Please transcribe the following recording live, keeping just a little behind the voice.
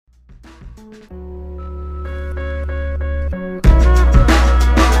Hello,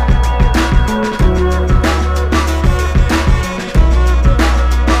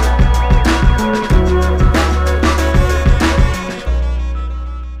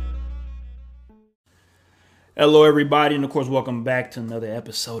 everybody, and of course, welcome back to another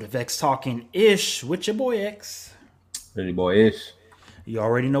episode of X Talking Ish with your boy X. Pretty boy Ish. You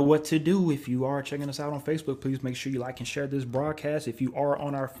already know what to do. If you are checking us out on Facebook, please make sure you like and share this broadcast. If you are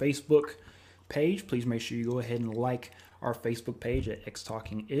on our Facebook page, please make sure you go ahead and like our Facebook page at X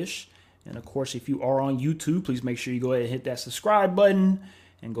Talking Ish. And of course, if you are on YouTube, please make sure you go ahead and hit that subscribe button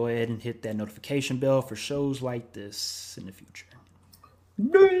and go ahead and hit that notification bell for shows like this in the future.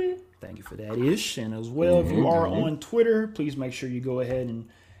 Thank you for that, Ish. And as well, if you are on Twitter, please make sure you go ahead and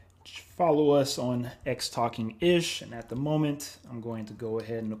follow us on X Talking Ish. And at the moment, I'm going to go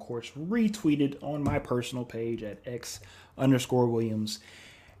ahead and, of course, retweet it on my personal page at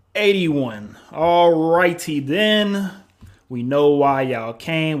X_Williams81. All righty then. We know why y'all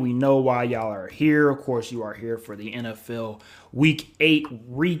came. We know why y'all are here. Of course, you are here for the NFL Week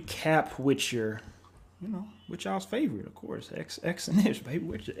 8 recap, which you're, with y'all's favorite, of course, X and Ish, baby.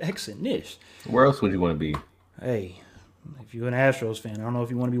 With your X and Ish. Where else would you want to be? Hey, if you're an Astros fan, I don't know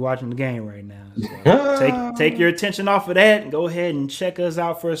if you want to be watching the game right now. So take your attention off of that and go ahead and check us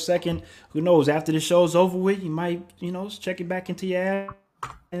out for a second. Who knows? After the show's over with, you might, check it back into your app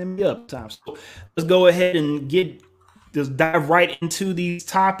and be up time. So let's go ahead and just dive right into these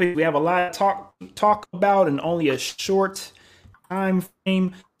topics. We have a lot to talk about and only a short time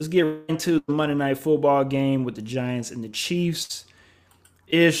frame. Let's get right into the Monday Night Football game with the Giants and the Chiefs.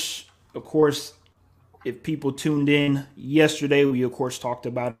 Ish, of course, if people tuned in yesterday, we of course talked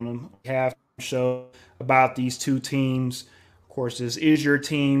about them half show about these two teams. Of course, this is your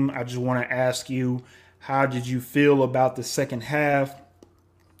team. I just want to ask you, how did you feel about the second half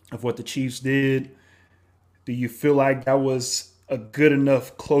of what the Chiefs did? Do you feel like that was a good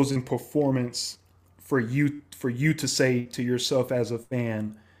enough closing performance for you to say to yourself as a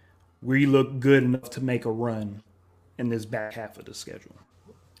fan, we look good enough to make a run in this back half of the schedule?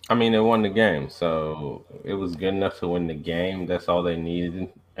 I mean, they won the game, so it was good enough to win the game. That's all they needed,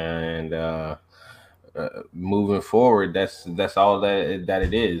 and moving forward, that's all that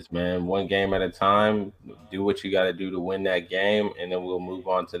it is, man. One game at a time. Do what you got to do to win that game, and then we'll move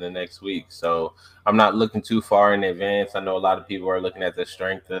on to the next week. So I'm not looking too far in advance. I know a lot of people are looking at the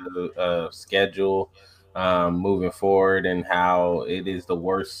strength of the schedule moving forward and how it is the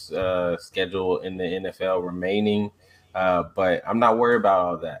worst schedule in the NFL remaining. But I'm not worried about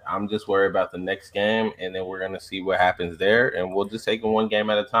all that. I'm just worried about the next game, and then we're going to see what happens there, and we'll just take it one game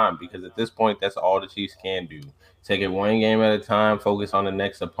at a time, because at this point, that's all the Chiefs can do. Take it one game at a time, focus on the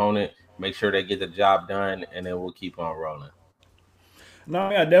next opponent, make sure they get the job done, and then we'll keep on rolling. No,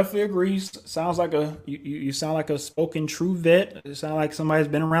 I definitely agree. Sounds like you sound like a spoken true vet. It sounds like somebody's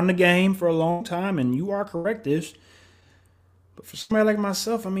been around the game for a long time, and you are correct-ish. But for somebody like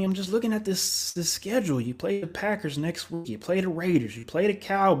myself, I mean, I'm just looking at this schedule. You play the Packers next week. You play the Raiders. You play the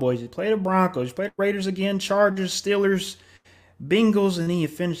Cowboys. You play the Broncos. You play the Raiders again, Chargers, Steelers, Bengals, and then you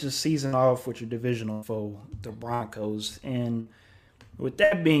finish the season off with your divisional foe, the Broncos. And with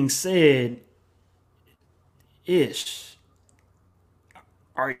that being said, Ish,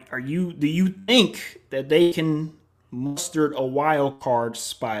 do you think that they can muster a wild card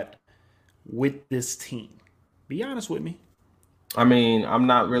spot with this team? Be honest with me. I mean, I'm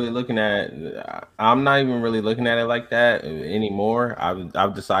not even really looking at it like that anymore.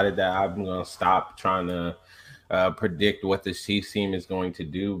 I've decided that I'm going to stop trying to predict what the Chiefs team is going to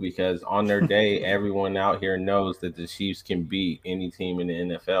do, because on their day, everyone out here knows that the Chiefs can beat any team in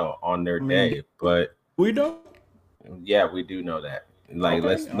the NFL on their day. But we don't. Yeah, we do know that. Like,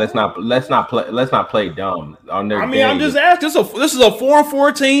 okay, let's not play dumb on their. I mean, I'm just asking. This is a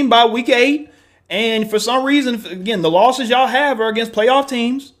 4-4 team by week 8. And for some reason, again, the losses y'all have are against playoff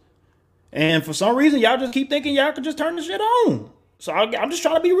teams. And for some reason, y'all just keep thinking y'all could just turn the shit on. So I'm just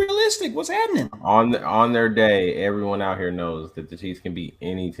trying to be realistic. What's happening? On their day, everyone out here knows that the Chiefs can beat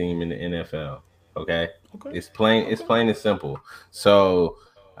any team in the NFL. Okay? It's plain and simple. So,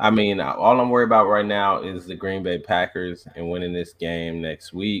 I mean, all I'm worried about right now is the Green Bay Packers and winning this game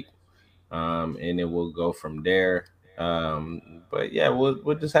next week. And then we'll go from there. But yeah,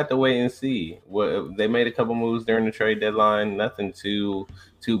 we'll just have to wait and see. They made a couple moves during the trade deadline, nothing too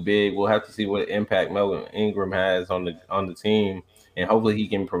big. We'll have to see what impact Melvin Ingram has on the team, and hopefully he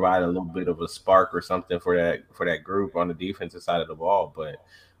can provide a little bit of a spark or something for that group on the defensive side of the ball. But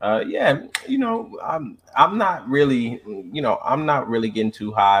yeah, I'm not really getting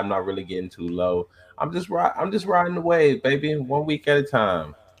too high. I'm not really getting too low. I'm just riding the wave, baby, 1 week at a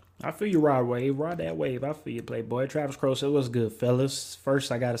time. I feel you, Rod Wave. Rod that wave. I feel you, Playboy. Travis Crowe said, "What's good, fellas?"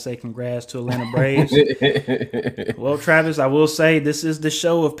 First, I gotta say congrats to Atlanta Braves. Well, Travis, I will say this is the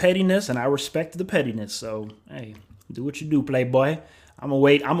show of pettiness, and I respect the pettiness. So, hey, do what you do, Playboy. I'm gonna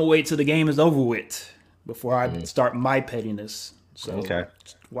wait. I'm gonna wait till the game is over with before I start my pettiness. So, Okay.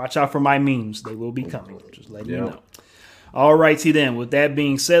 watch out for my memes. They will be coming. Just letting you Yep. know. All righty then. With that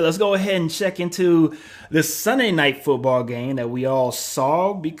being said, let's go ahead and check into the Sunday night football game that we all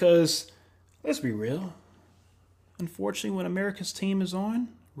saw because let's be real. Unfortunately, when America's team is on,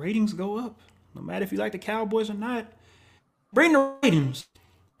 ratings go up. No matter if you like the Cowboys or not, bring the ratings.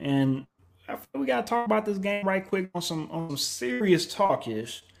 And I feel we gotta talk about this game right quick on some serious talk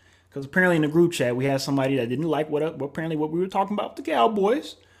ish. Because apparently in the group chat we had somebody that didn't like what apparently what we were talking about with the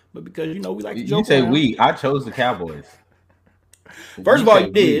Cowboys. But because we like to joke You say around. we. I chose the Cowboys. First of all,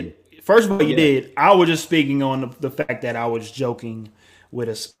 you did. did. First of all, you did. I was just speaking on the fact that I was joking with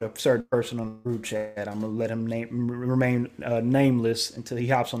a certain person on the group chat. I'm gonna let him remain nameless until he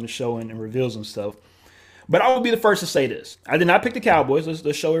hops on the show and reveals himself. But I will be the first to say this: I did not pick the Cowboys.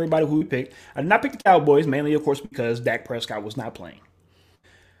 Let's show everybody who we picked. I did not pick the Cowboys, mainly, of course, because Dak Prescott was not playing.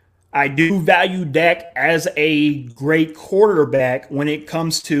 I do value Dak as a great quarterback when it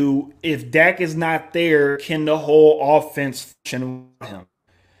comes to if Dak is not there, can the whole offense function with him?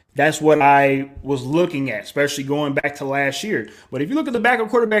 That's what I was looking at, especially going back to last year. But if you look at the backup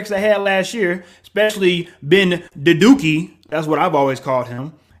quarterbacks they had last year, especially Ben DeDuke, that's what I've always called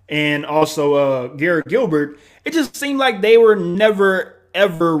him, and also Garrett Gilbert, it just seemed like they were never,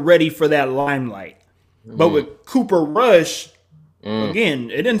 ever ready for that limelight. But with Cooper Rush,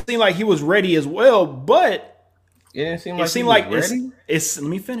 again, it didn't seem like he was ready as well, but It didn't seem it like seemed he like was ready. let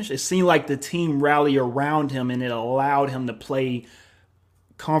me finish. It seemed like the team rallied around him and it allowed him to play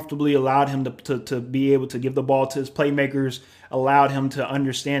comfortably, allowed him to be able to give the ball to his playmakers, allowed him to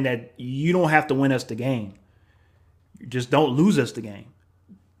understand that you don't have to win us the game. You just don't lose us the game.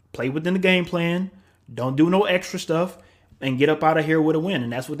 Play within the game plan. Don't do no extra stuff and get up out of here with a win.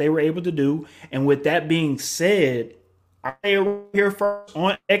 And that's what they were able to do. And with that being said, I here first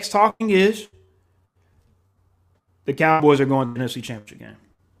on X Talking is the Cowboys are going to the NFC Championship game.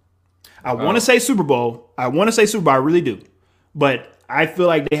 I want to say Super Bowl. I really do. But I feel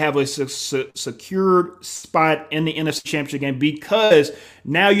like they have a secured spot in the NFC Championship game because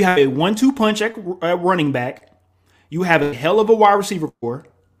now you have a 1-2 punch at running back. You have a hell of a wide receiver core.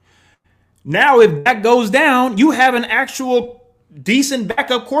 Now, if that goes down, you have an actual decent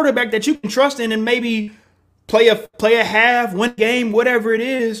backup quarterback that you can trust in and maybe play a half, win a game, whatever it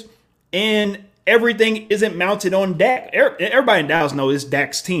is, and everything isn't mounted on Dak. Everybody in Dallas knows it's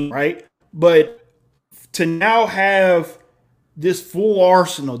Dak's team, right? But to now have this full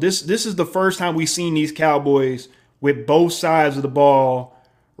arsenal, this is the first time we've seen these Cowboys with both sides of the ball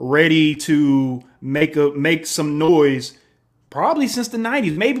ready to make some noise. Probably since the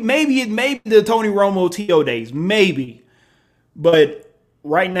 90s. Maybe the Tony Romo T.O. days. Maybe. But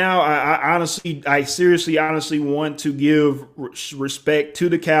right now, I seriously, honestly want to give respect to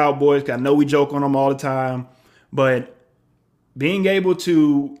the Cowboys. I know we joke on them all the time. But being able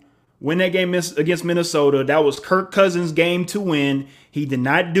to win that game against Minnesota, that was Kirk Cousins' game to win. He did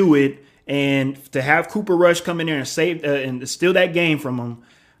not do it. And to have Cooper Rush come in there and save and steal that game from him,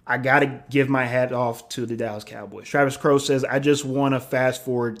 I got to give my hat off to the Dallas Cowboys. Travis Crowe says, I just want to fast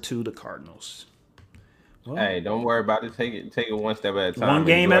forward to the Cardinals. Well, hey, don't worry about it. Take it one step at a time. One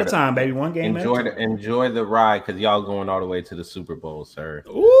game at a time, baby. One game at a time. Enjoy the ride because y'all going all the way to the Super Bowl, sir.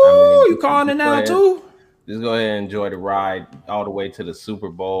 Ooh, you calling it now too? Just go ahead and enjoy the ride all the way to the Super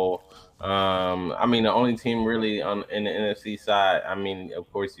Bowl. The only team really in the NFC side,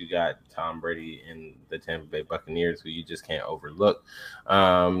 of course, you got Tom Brady and the Tampa Bay Buccaneers, who you just can't overlook.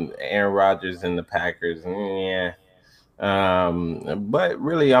 Aaron Rodgers and the Packers, yeah. But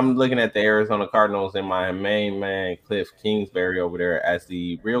really, I'm looking at the Arizona Cardinals and my main man, Cliff Kingsbury, over there as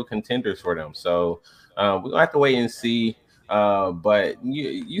the real contenders for them. So we're going to have to wait and see. But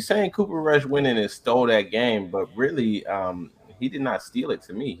you saying Cooper Rush winning and stole that game, but really, he did not steal it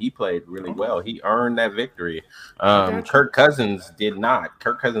to me. He played really well. He earned that victory. Kirk Cousins did not.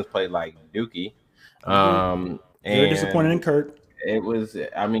 Kirk Cousins played like Dookie. Very disappointed in Kirk. It was,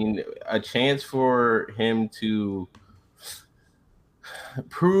 a chance for him to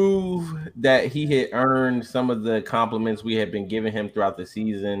prove that he had earned some of the compliments we had been giving him throughout the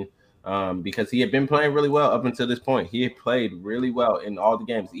season. Because he had been playing really well up until this point. He had played really well in all the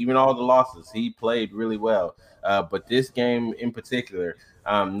games, even all the losses. He played really well. But this game in particular,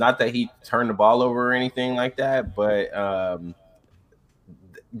 not that he turned the ball over or anything like that, but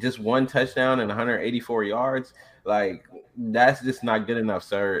just one touchdown and 184 yards. Like that's just not good enough,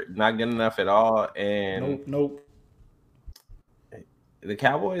 sir. Not good enough at all. And Nope. the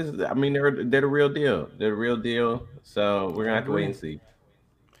Cowboys, I mean, they're the real deal. They're the real deal. So we're gonna have to wait and see.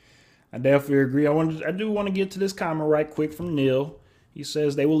 I definitely agree. I do want to get to this comment right quick from Neil. He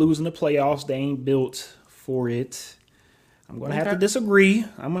says they will lose in the playoffs. They ain't built for it. I'm gonna have to disagree.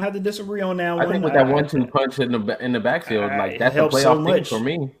 I'm gonna have to disagree on that one. I think with that 1-2 punch in the backfield, like that's a playoff thing for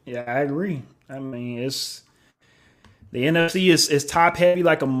me. Yeah, I agree. I mean, it's the NFC is top heavy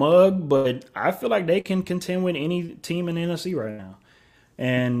like a mug, but I feel like they can contend with any team in the NFC right now.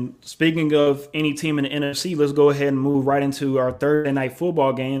 And speaking of any team in the NFC, let's go ahead and move right into our Thursday night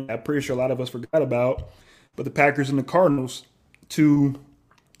football game. I'm pretty sure a lot of us forgot about, but the Packers and the Cardinals, two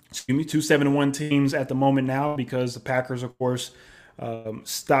 7-1 teams at the moment now, because the Packers, of course,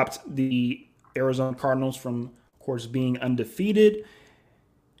 stopped the Arizona Cardinals from, of course, being undefeated.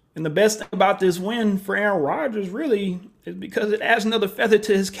 And the best thing about this win for Aaron Rodgers really is because it adds another feather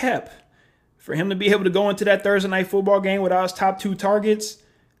to his cap. For him to be able to go into that Thursday night football game without his top two targets,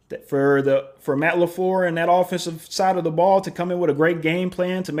 for Matt LaFleur and that offensive side of the ball to come in with a great game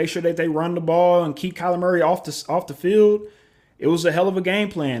plan to make sure that they run the ball and keep Kyler Murray off the field, it was a hell of a game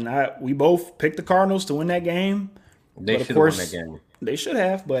plan. We both picked the Cardinals to win that game. They should have won that game. They should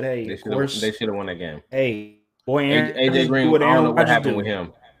have, but hey, they should have won that game. Hey, boy, AJ Green, I don't know what happened with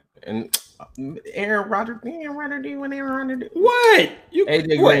him. And Aaron Rodgers do what Aaron Rodgers do. What?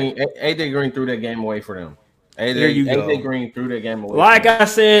 AJ Green threw that game away for them. AJ Green threw that game away. Like I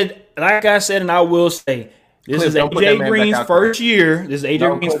said, and I will say, this is AJ Green's first year. This is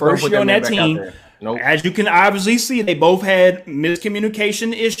AJ Green's first year on that team. Nope. As you can obviously see, they both had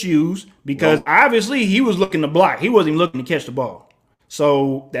miscommunication issues because obviously he was looking to block. He wasn't even looking to catch the ball.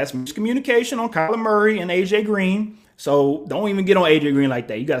 So that's miscommunication on Kyler Murray and AJ Green. So don't even get on AJ Green like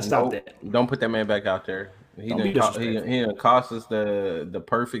that. You got to stop that. Don't put that man back out there. He done cost us the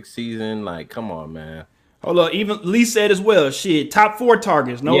perfect season. Like, come on, man. Hold on. Even Lee said as well. Shit, top 4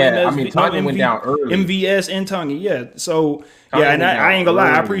 targets. Tonyan went down early. MVS and Tonyan. Yeah. So and I ain't gonna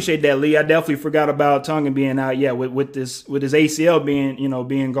lie. I appreciate that, Lee. I definitely forgot about Tonyan being out. Yeah, with his ACL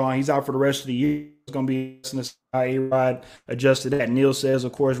being gone, he's out for the rest of the year. It's gonna be A-Rod adjusted that. Neil says,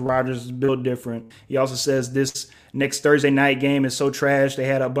 of course, Rodgers is built different. He also says this next Thursday night game is so trash. They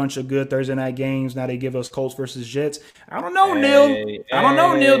had a bunch of good Thursday night games. Now they give us Colts versus Jets. I don't know, Neil.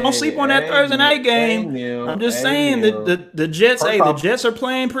 Don't sleep on that Thursday night game. I'm just saying that the Jets. The Jets are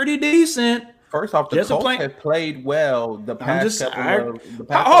playing pretty decent. First off, the Colts have played well the past couple of.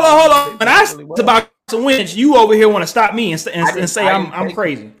 Hold on. When I said about Carson Wentz, you over here want to stop me and say I'm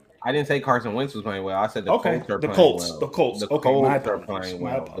crazy. I didn't say Carson Wentz was playing well. I said the Colts are playing well. The Colts. The Colts are playing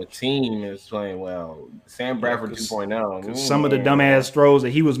well. The team is playing well. Sam Bradford 2.0. Some of the dumbass throws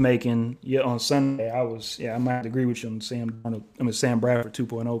that he was making on Sunday, I might have to agree with you on Sam Bradford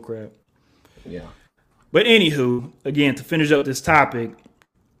 2.0 crap. Yeah. But anywho, again, to finish up this topic,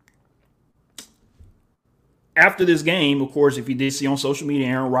 after this game, of course, if you did see on social media,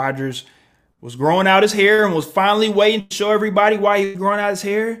 Aaron Rodgers was growing out his hair and was finally waiting to show everybody why he was growing out his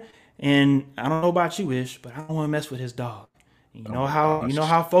hair. And I don't know about you, Ish, but I don't want to mess with his dog. You know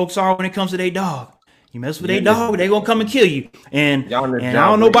how folks are when it comes to their dog. You mess with their dog, they gonna come and kill you. And I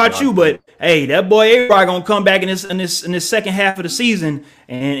don't know about you, but hey, that boy A-Rod gonna come back in this second half of the season,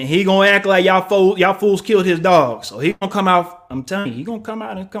 and he gonna act like y'all fools killed his dog. So he gonna come out. I'm telling you, he gonna come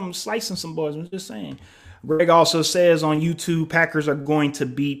out and come slicing some boys. I'm just saying. Greg also says on YouTube, Packers are going to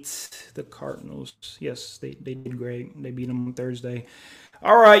beat the Cardinals. Yes, they did, Greg. They beat them on Thursday.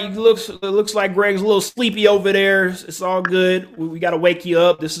 All right, it looks like Greg's a little sleepy over there. It's all good. We got to wake you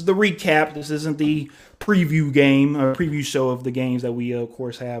up. This is the recap. This isn't the preview game or preview show of the games that we, of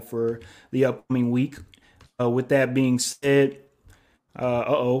course, have for the upcoming week. With that being said,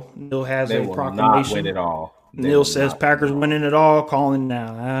 Neil has a proclamation. Not win it all. Neil says Packers winning it all. Calling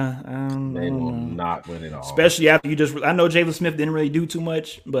now. They will not win it all. Especially after I know Jalen Smith didn't really do too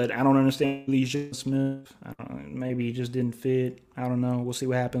much, but I don't understand Jalen Smith. Maybe he just didn't fit. I don't know. We'll see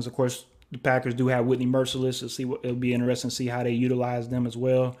what happens. Of course, the Packers do have Whitney Merciless. It'll be interesting to see how they utilize them as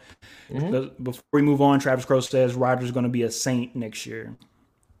well. Mm-hmm. Before we move on, Travis Crowe says Rodgers is going to be a Saint next year.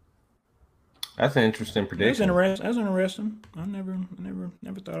 That's an interesting prediction. That's interesting. I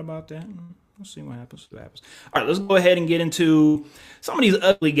never thought about that. We'll see what happens. All right, let's go ahead and get into some of these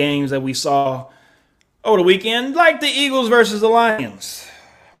ugly games that we saw over the weekend, like the Eagles versus the Lions.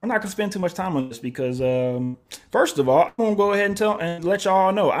 I'm not going to spend too much time on this because, first of all, I'm going to go ahead and let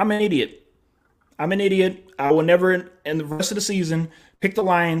y'all know I'm an idiot. I will never, in the rest of the season, pick the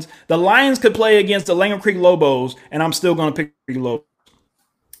Lions. The Lions could play against the Langham Creek Lobos, and I'm still going to pick the Lobos.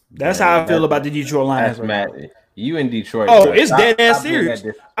 That's how I feel about the Detroit Lions. You in Detroit, Oh, bro. it's dead ass Stop being serious. that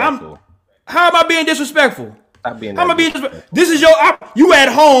disrespectful. How am I being disrespectful? Stop being How am I that being disrespectful. disrespectful? This is your you at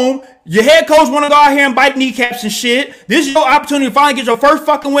home. Your head coach want to go out here and bite kneecaps and shit. This is your opportunity to finally get your first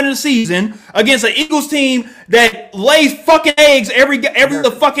fucking win of the season against an Eagles team that lays fucking eggs every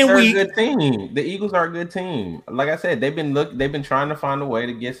fucking They're week. a good team. The Eagles are a good team. Like I said, they've been trying to find a way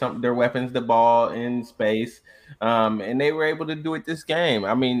to get their weapons the ball in space. And they were able to do it this game.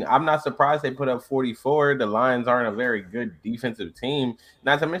 I mean, I'm not surprised they put up 44. The Lions aren't a very good defensive team.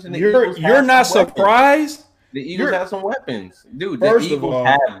 Not to mention you're not surprised. The Eagles have some weapons, dude. The First Eagles of all,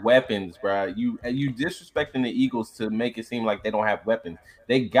 have weapons, bro. You disrespecting the Eagles to make it seem like they don't have weapons.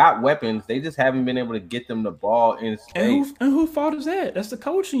 They got weapons. They just haven't been able to get them the ball in space. And who fault is that? That's the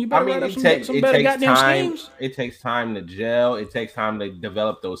coaching. You better write up some it better takes goddamn time. schemes. It takes time to gel. It takes time to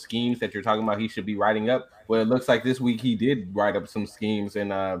develop those schemes that you're talking about. He should be writing up. Well, it looks like this week he did write up some schemes,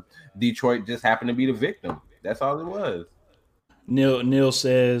 and Detroit just happened to be the victim. That's all it was. Neil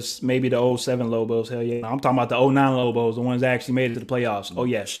says maybe the 07 Lobos. Hell yeah. I'm talking about the 09 Lobos, the ones that actually made it to the playoffs. Oh,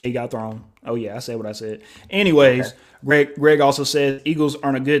 yeah. They got thrown. Oh, yeah. I said what I said. Anyways, okay. Greg also says Eagles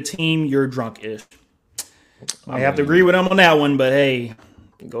aren't a good team. You're drunk-ish. I have to agree with him on that one, but hey,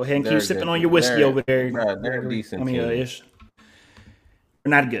 go ahead and keep sipping on your whiskey over there. They're decent. Ish. They're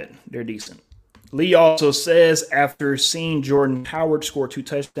not good. They're decent. Lee also says, after seeing Jordan Howard score 2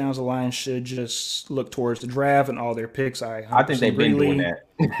 touchdowns, the Lions should just look towards the draft and all their picks. I think they've been doing that.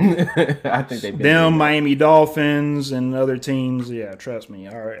 I think they've been them, Miami Dolphins, and other teams. Yeah, trust me.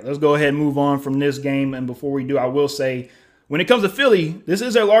 All right, let's go ahead and move on from this game. And before we do, I will say, when it comes to Philly, this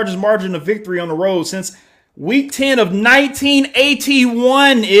is their largest margin of victory on the road since Week 10 of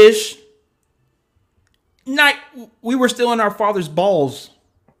 1981-ish. We were still in our father's balls.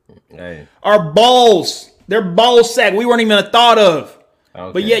 Hey. Our balls. They're ball sack. We weren't even a thought of.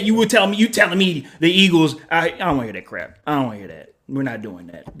 Okay. But yet you telling me the Eagles. I don't want to hear that crap. I don't want to hear that. We're not doing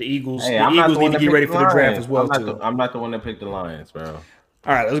that. The Eagles need to get ready for the draft as well, too. I'm not the one that picked the Lions, bro.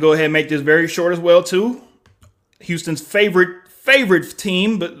 All right, let's go ahead and make this very short as well, too. Houston's favorite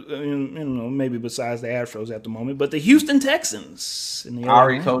team, but maybe besides the Astros at the moment, but the Houston Texans. I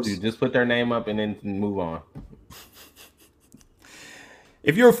already told you, just put their name up and then move on.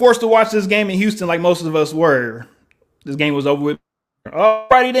 If you were forced to watch this game in Houston like most of us were, this game was over with.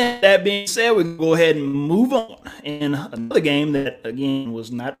 Alrighty then, that being said, we can go ahead and move on. And another game that, again,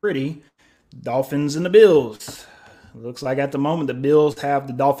 was not pretty, Dolphins and the Bills. Looks like at the moment the Bills have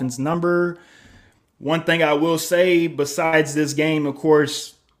the Dolphins number. One thing I will say, besides this game, of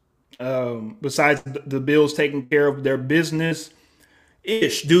course, besides the Bills taking care of their business,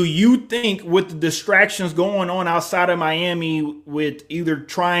 do you think with the distractions going on outside of Miami with either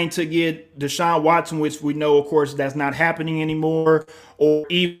trying to get Deshaun Watson, which we know, of course, that's not happening anymore, or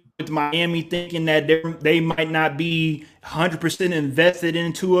even with Miami thinking that they might not be 100% invested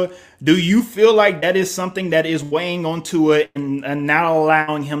in Tua, do you feel like that is something that is weighing on Tua and not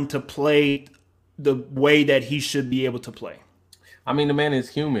allowing him to play the way that he should be able to play? I mean, the man is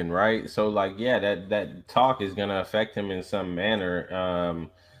human, right? So, like, yeah, that talk is going to affect him in some manner.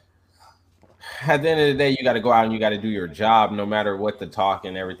 At the end of the day, you got to go out and you got to do your job, no matter what the talk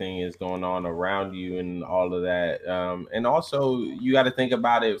and everything is going on around you and all of that. And also, you got to think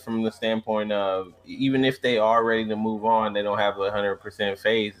about it from the standpoint of even if they are ready to move on, they don't have 100%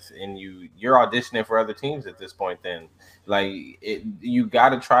 faith in you. You're auditioning for other teams at this point. Then, like, you got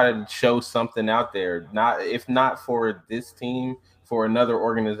to try to show something out there. If not for this team, for another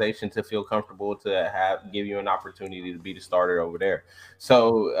organization to feel comfortable to give you an opportunity to be the starter over there.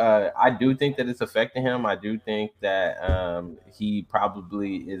 So I do think that it's affecting him. I do think that he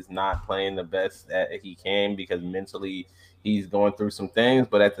probably is not playing the best that he can because mentally he's going through some things.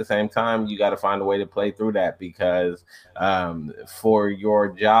 But at the same time, you got to find a way to play through that because for your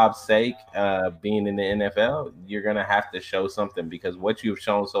job's sake, being in the NFL, you're going to have to show something because what you've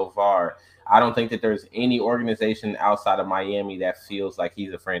shown so far, I don't think that there's any organization outside of Miami that feels like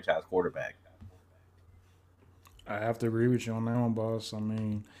he's a franchise quarterback. I have to agree with you on that one, boss. I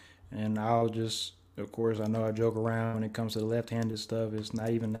mean, and I'll just, of course, I know I joke around when it comes to the left-handed stuff. It's not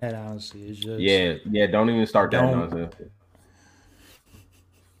even that, honestly. It's just don't even start that nonsense.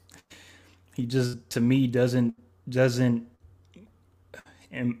 He just, to me, doesn't.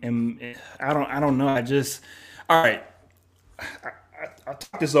 And I don't know. I just, all right. I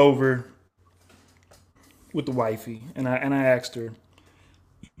talked this over with the wifey, and I asked her.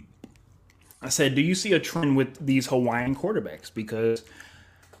 I said, "Do you see a trend with these Hawaiian quarterbacks?" Because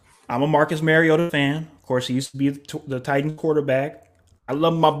I'm a Marcus Mariota fan. Of course, he used to be the Titans quarterback. I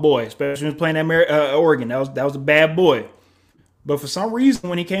love my boy, especially when he was playing at Oregon. That was a bad boy. But for some reason,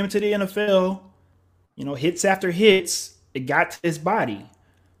 when he came into the NFL, hits after hits, it got to his body.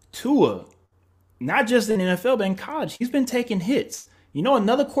 Tua, not just in the NFL, but in college, he's been taking hits.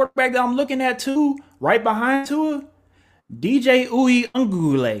 Another quarterback that I'm looking at too, right behind Tua, DJ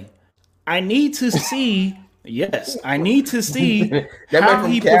Uiagalelei. I need to see, yes, I need to see that how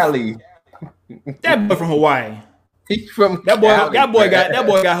from he Cali. That boy from Hawaii. He's from that boy. Cali, That boy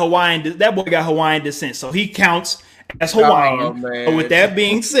got Hawaiian. That boy got Hawaiian descent, so he counts as Hawaiian. But with that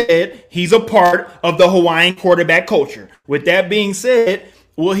being said, he's a part of the Hawaiian quarterback culture. With that being said,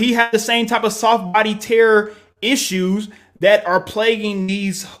 will he have the same type of soft body tear issues that are plaguing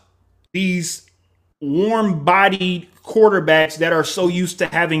these warm bodied quarterbacks that are so used to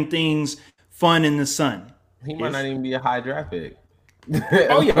having things fun in the sun? He might not even be a high draft pick.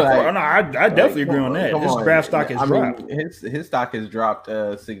 Oh yeah, no, I definitely agree on that. His draft stock has dropped. His stock has dropped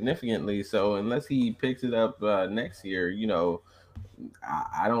significantly. So unless he picks it up next year,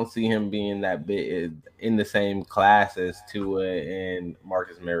 I don't see him being that big in the same class as Tua and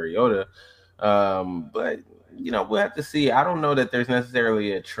Marcus Mariota. But we'll have to see. I don't know that there's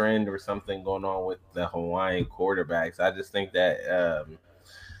necessarily a trend or something going on with the Hawaiian quarterbacks. I just think that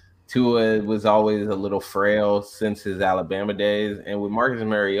Tua was always a little frail since his Alabama days. And with Marcus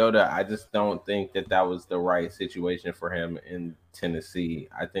Mariota, I just don't think that was the right situation for him in Tennessee.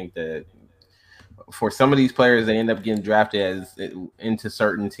 I think that for some of these players, they end up getting drafted into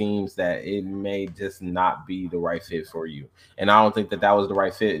certain teams that it may just not be the right fit for you. And I don't think that was the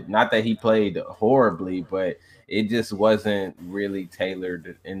right fit. Not that he played horribly, but it just wasn't really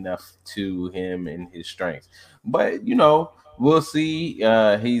tailored enough to him and his strengths. But, we'll see.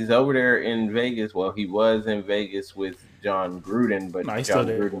 He's over there in Vegas. Well, he was in Vegas with John Gruden, but he's John still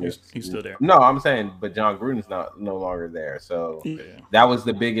there. Gruden he's still there. No, I'm saying, but John Gruden's no longer there. So that was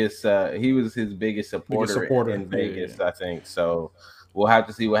the biggest. He was his biggest supporter in Vegas, I think. So we'll have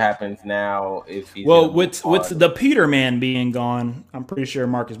to see what happens now if he's with the Peterman being gone, I'm pretty sure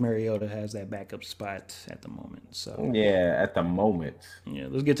Marcus Mariota has that backup spot at the moment. So yeah, at the moment. Yeah,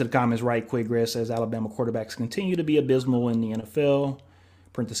 let's get to the comments right quick. Greg says Alabama quarterbacks continue to be abysmal in the NFL.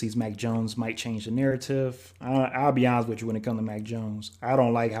 Parentheses, Mac Jones might change the narrative. I'll be honest with you when it comes to Mac Jones. I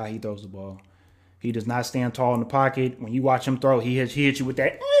don't like how he throws the ball. He does not stand tall in the pocket. When you watch him throw, he hits you with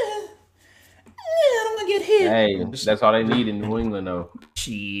that. I'm gonna get hit. Hey, that's all they need in New England, though.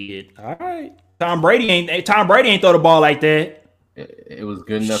 Shit. All right. Tom Brady ain't throw the ball like that. It was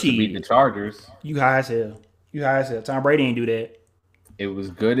good enough to beat the Chargers. You high as hell. Tom Brady ain't do that. It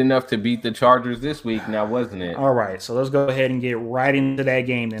was good enough to beat the Chargers this week, now wasn't it? All right, so let's go ahead and get right into that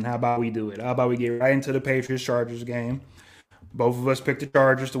game then. How about we do it? How about we get right into the Patriots-Chargers game? Both of us picked the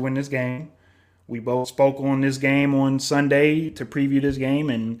Chargers to win this game. We both spoke on this game on Sunday to preview this game,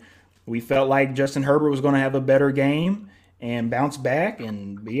 and we felt like Justin Herbert was going to have a better game and bounce back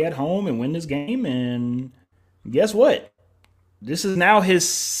and be at home and win this game. And guess what? This is now his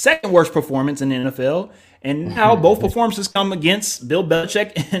second worst performance in the NFL. And now both performances come against Bill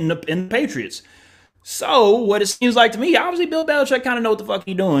Belichick and the Patriots. So what it seems like to me, obviously Bill Belichick kind of know what the fuck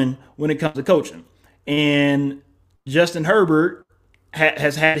he's doing when it comes to coaching. And Justin Herbert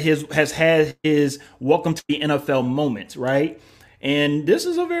has had his welcome to the NFL moment, right? And this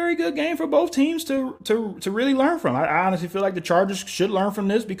is a very good game for both teams to really learn from. I honestly feel like the Chargers should learn from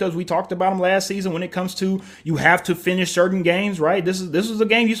this because we talked about them last season when it comes to you have to finish certain games, right? This is a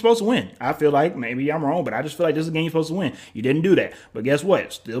game you're supposed to win. I feel like maybe I'm wrong, but I just feel like this is a game you're supposed to win. You didn't do that. But guess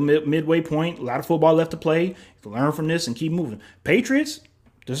what? Still midway point, a lot of football left to play. You can learn from this and keep moving. Patriots,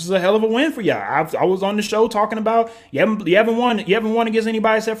 this is a hell of a win for y'all. I was on the show talking about you haven't won against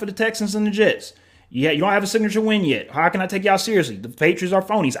anybody except for the Texans and the Jets. Yeah, you don't have a signature win yet. How can I take y'all seriously? The Patriots are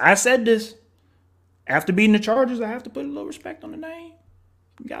phonies. I said this. After beating the Chargers, I have to put a little respect on the name.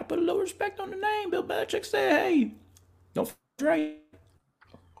 You got to put a little respect on the name. Bill Belichick said, hey, don't forget Dre.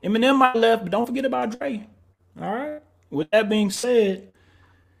 Eminem might have left, but don't forget about Dre. All right? With that being said,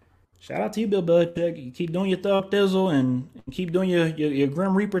 shout out to you, Bill Belichick. You keep doing your thug thizzle and keep doing your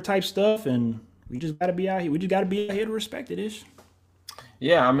Grim Reaper type stuff, and we just got to be out here. We just got to be out here to respect it, Ish.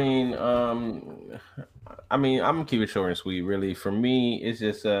 Yeah, I mean, I'm gonna keep it short and sweet. Really, for me, it's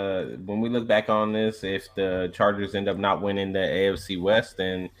just when we look back on this, if the Chargers end up not winning the AFC West,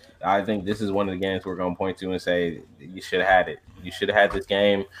 then I think this is one of the games we're gonna point to and say you should have had it. You should have had this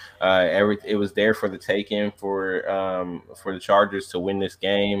game. It was there for the taking for the Chargers to win this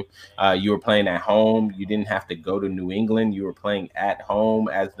game. You were playing at home. You didn't have to go to New England. You were playing at home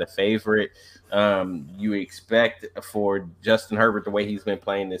as the favorite. You expect for Justin Herbert, the way he's been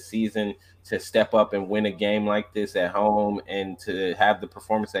playing this season, to step up and win a game like this at home and to have the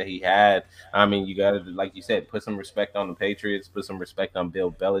performance that he had. I mean, you got to, like you said, put some respect on the Patriots, put some respect on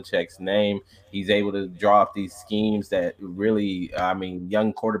Bill Belichick's name. He's able to draw up these schemes that really, I mean,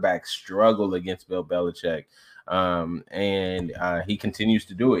 young quarterbacks struggle against Bill Belichick. And he continues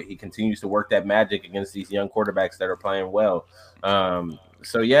to do it. He continues to work that magic against these young quarterbacks that are playing well.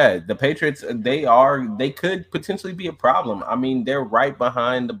 So yeah, the Patriots, they could potentially be a problem. I mean, they're right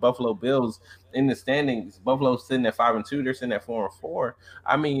behind the Buffalo Bills in the standings. Buffalo's sitting at 5-2. They're sitting at 4-4.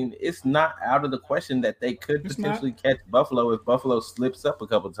 I mean, it's not out of the question that they could potentially catch Buffalo if Buffalo slips up a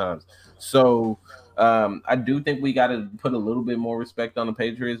couple times. So I do think we got to put a little bit more respect on the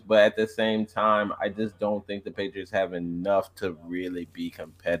Patriots, but at the same time, I just don't think the Patriots have enough to really be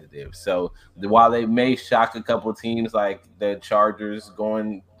competitive. So while they may shock a couple teams like the Chargers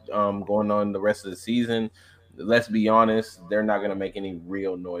going on the rest of the season, let's be honest, they're not going to make any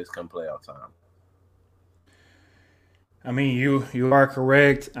real noise come playoff time. I mean, you are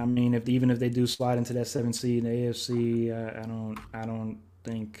correct. I mean, even if they do slide into that 7th seed in the AFC, I don't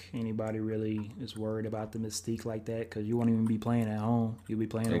think anybody really is worried about the mystique like that because you won't even be playing at home. You'll be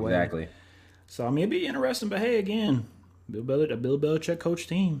playing away. Exactly. So I mean, it'd be interesting. But hey, again, Bill Belichick coach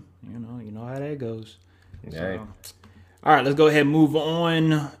team. You know how that goes. Okay. So, all right, let's go ahead and move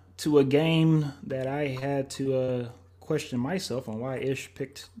on to a game that I had to question myself on why Ish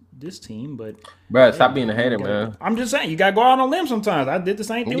picked this team, but bro, stop being a hater, man. I'm just saying you got to go out on a limb sometimes. I did the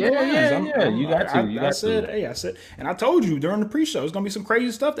same thing. Yeah. You got to. I said, and I told you during the pre-show, it's gonna be some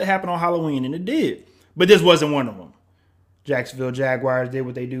crazy stuff that happened on Halloween, and it did. But this wasn't one of them. Jacksonville Jaguars did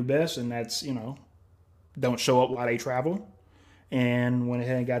what they do best, and that's don't show up while they travel, and went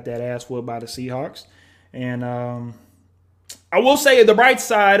ahead and got that ass whooped by the Seahawks. And I will say the bright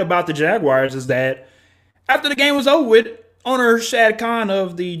side about the Jaguars is that after the game was over with, owner Shad Khan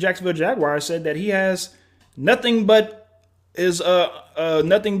of the Jacksonville Jaguars said that he has nothing but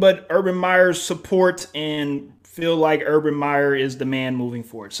Urban Meyer's support and feel like Urban Meyer is the man moving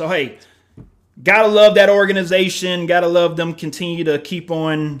forward. So hey, gotta love that organization. Gotta love them. Continue to keep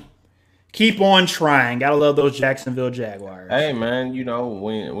on trying. Gotta love those Jacksonville Jaguars. Hey man,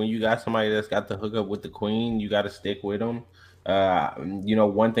 when you got somebody that's got the hookup with the Queen, you got to stick with them.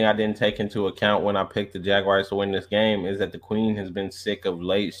 One thing I didn't take into account when I picked the Jaguars to win this game is that the Queen has been sick of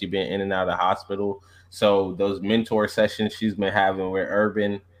late. She's been in and out of the hospital. So those mentor sessions she's been having with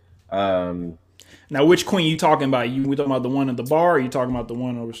Urban. Now, which Queen you talking about? We talking about the one at the bar, or you talking about the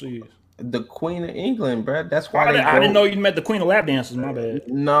one overseas? The Queen of England, bro. That's why I didn't know you met the Queen of lap dances. My bad.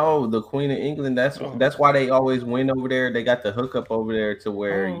 No, the Queen of England. That's why they always win over there. They got the hookup over there to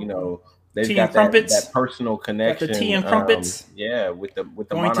where they've tea got and that personal connection. Got the tea and crumpets. With the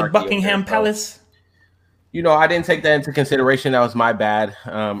going to Buckingham Palace. I didn't take that into consideration. That was my bad.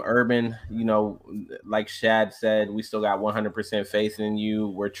 Urban, like Shad said, we still got 100% faith in you.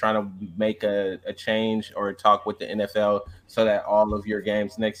 We're trying to make a change or talk with the NFL so that all of your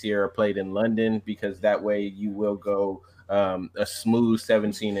games next year are played in London, because that way you will go a smooth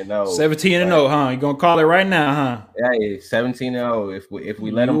 17-0. 17-0, huh? You gonna call it right now, huh? Yeah, 17-0. If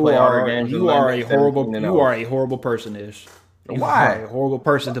we let them play all their games, you are a horrible person, Ish. Why? You are a horrible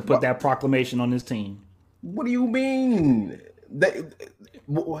person to put that proclamation on this team. What do you mean?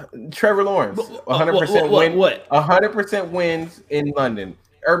 Trevor Lawrence, 100% win. What? 100% wins in London.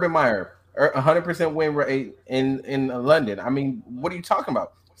 Urban Meyer, 100% win rate in London. I mean, what are you talking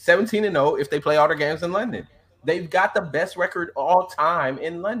about? 17-0 if they play all their games in London. They've got the best record all time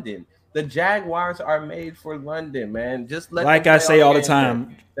in London. The Jaguars are made for London, man. Just let like I say all the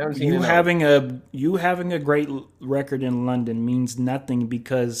time, you having a great record in London means nothing,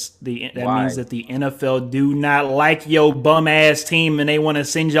 because that means that the NFL do not like your bum ass team and they want to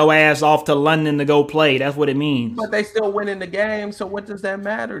send your ass off to London to go play. That's what it means. But they still win in the game, so what does that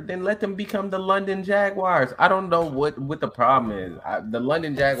matter? Then let them become the London Jaguars. I don't know what the problem is. The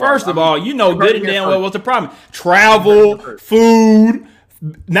London Jaguars. First of all, good and damn well what's the problem. Travel, food,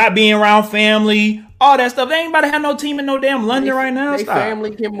 not being around family, all that stuff. They ain't about to have no team in no damn London right now.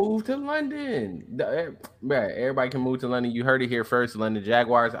 Family can move to London. Everybody can move to London. You heard it here first. London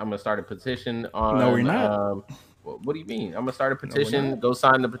Jaguars. I'm gonna start a petition on. No, we're not. What do you mean? I'm gonna start a petition. Go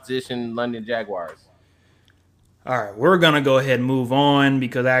sign the petition. London Jaguars. All right, we're gonna go ahead and move on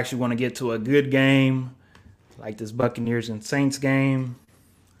because I actually want to get to a good game, like this Buccaneers and Saints game.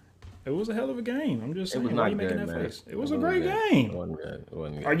 It was a hell of a game. I'm just It was saying. Why are you not making good, that man. face? It was a great game. It wasn't good. It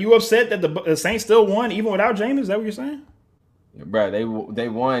wasn't good. Are you upset that the Saints still won even without Jameis? Is that what you're saying? Bro, they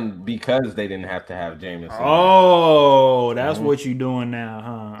won because they didn't have to have Jameis. Oh, that's what you doing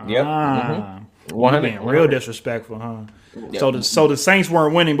now, huh? Yep. You being real disrespectful, huh? Yep. So the Saints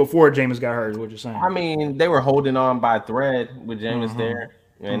weren't winning before Jameis got hurt. Is what you're saying? I mean, they were holding on by a thread with Jameis there,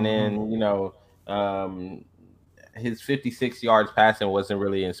 and then his 56 yards passing wasn't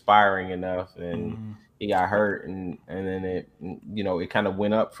really inspiring enough, and he got hurt, and then it kind of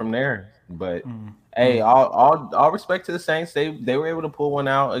went up from there. But hey, all respect to the Saints. They were able to pull one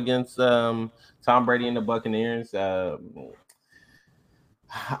out against Tom Brady and the Buccaneers.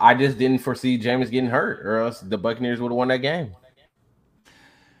 I just didn't foresee Jameis getting hurt, or else the Buccaneers would have won that game.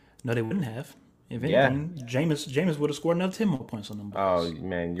 No, they wouldn't have. If anything, Jameis would have scored another 10 more points on them. Oh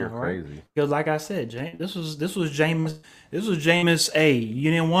man, you're crazy. Because like I said, this was Jameis. This was Jameis. Hey,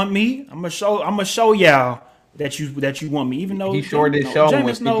 you didn't want me. I'm gonna show y'all that you want me. Even though he sure did show him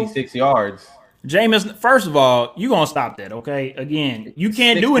with 56 yards. Jameis, first of all, you gonna stop that, okay? Again, you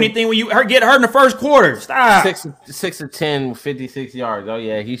can't do anything when you get hurt in the first quarter. Stop. 6 of 10, 56 yards. Oh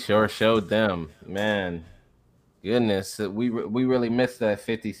yeah, he sure showed them, man. Goodness, we really missed that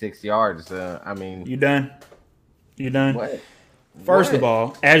 56 yards. I mean, you done? What? First of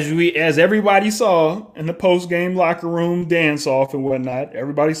all, as everybody saw in the post game locker room dance off and whatnot,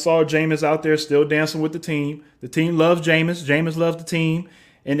 everybody saw Jameis out there still dancing with the team. The team loves Jameis. Jameis loves the team.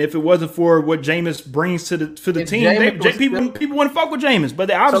 And if it wasn't for what Jameis brings to the team, people wouldn't fuck with Jameis. But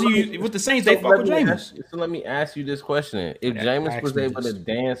obviously, with the Saints, they fuck with Jameis. So let me ask you this question: if Jameis was able to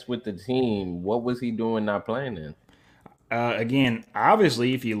dance with the team, what was he doing not playing in? Again,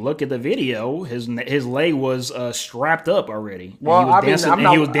 obviously, if you look at the video, his leg was strapped up already. Well, he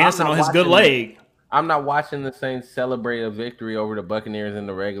was dancing on his good leg. I'm not watching the Saints celebrate a victory over the Buccaneers in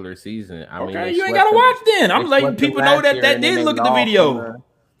the regular season. I mean, you ain't gotta watch then. I'm letting people know that did look at the video.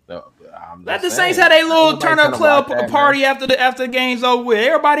 Let the Saints have a little turn up club party after the game's over with.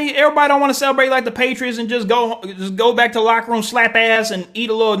 Everybody don't want to celebrate like the Patriots and just go back to the locker room, slap ass, and eat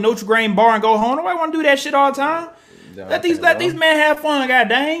a little Notre Dame bar and go home. Nobody want to do that shit all the time. Let these men have fun. God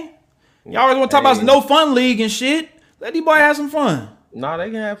dang, y'all always want to talk about some no fun league and shit. Let these boys have some fun. No, they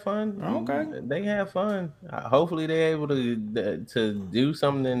can have fun. Okay, they can have fun. Hopefully, they're able to do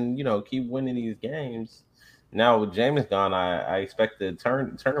something and keep winning these games. Now with Jameis gone, I expect the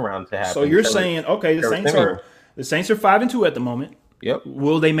turnaround to happen. So you're saying, okay, the Saints are 5-2 at the moment. Yep.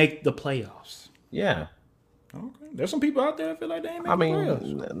 Will they make the playoffs? Yeah. Okay. There's some people out there that feel like they ain't making the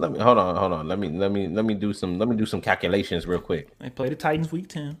playoffs. Hold on. Let me do some calculations real quick. They play the Titans week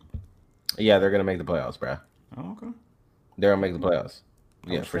 10. Yeah, they're gonna make the playoffs, bro. Oh, okay. They're gonna make the playoffs.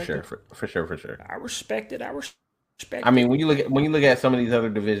 Yeah, for sure. I respect it. I mean, when you look at some of these other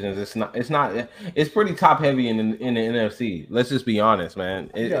divisions, it's pretty top heavy in the NFC. Let's just be honest, man.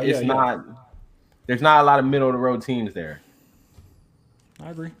 It's not. There's not a lot of middle of the road teams there.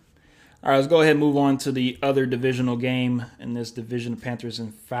 I agree. All right, let's go ahead and move on to the other divisional game in this division: Panthers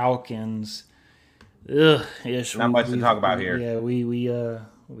and Falcons. Not much to talk about here. Yeah, we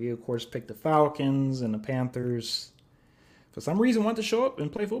of course picked the Falcons, and the Panthers for some reason wanted to show up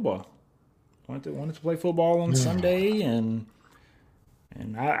and play football. Wanted to play football on Sunday, and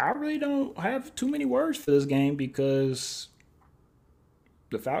I really don't have too many words for this game because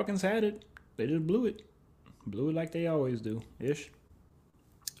the Falcons had it. They just blew it like they always do. Ish.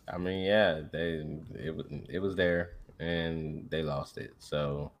 I mean, yeah, it was there and they lost it.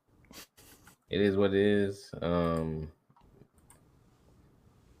 So it is what it is. I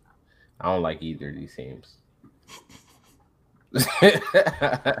don't like either of these teams. Like,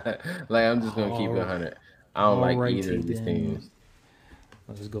 I'm just gonna keep it 100. I don't like either of these teams.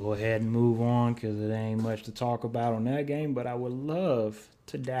 Let's just go ahead and move on because it ain't much to talk about on that game. But I would love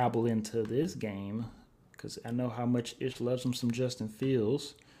to dabble into this game because I know how much Ish loves him some Justin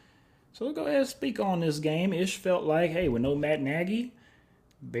Fields. So we'll go ahead and speak on this game. Ish felt like, hey, with no Matt Nagy,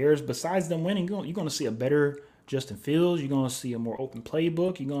 Bears, besides them winning, you're going to see a better Justin Fields. You're going to see a more open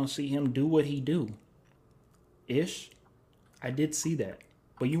playbook. You're going to see him do what he do. Ish, I did see that.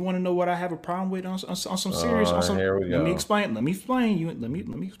 But you want to know what I have a problem with on some serious? Here we go. Let me explain. Let me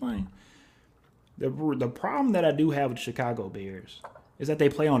explain. The problem that I do have with the Chicago Bears is that they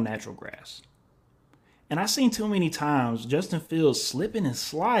play on natural grass. And I've seen too many times Justin Fields slipping and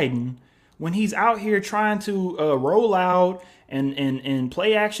sliding when he's out here trying to roll out and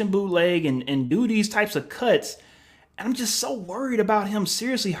play action bootleg and do these types of cuts. And I'm just so worried about him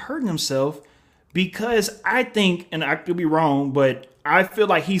seriously hurting himself because I think, and I could be wrong, but I feel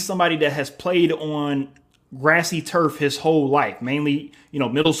like he's somebody that has played on grassy turf his whole life, mainly,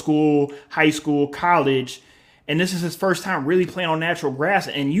 middle school, high school, college. And this is his first time really playing on natural grass.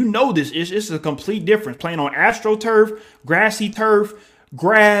 And it's a complete difference. Playing on AstroTurf, grassy turf,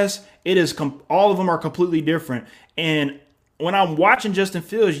 grass, all of them are completely different. And when I'm watching Justin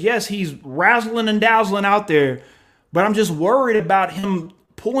Fields, yes, he's razzling and dazzling out there, but I'm just worried about him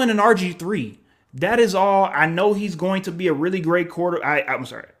pulling an RG3. That is all. I know he's going to be a really great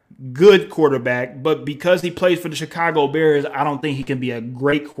good quarterback, but because he plays for the Chicago Bears, I don't think he can be a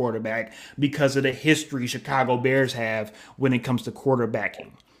great quarterback because of the history Chicago Bears have when it comes to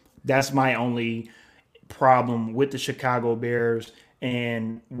quarterbacking. That's my only problem with the Chicago Bears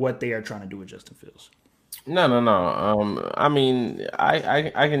and what they are trying to do with Justin Fields. No. I mean, I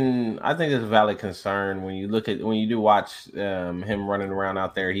think it's a valid concern when you do watch him running around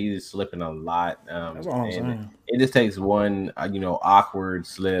out there. He's slipping a lot. That's all I'm saying. It just takes one, awkward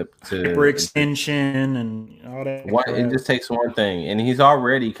slip to hyperextension and all that. It just takes one thing, and he's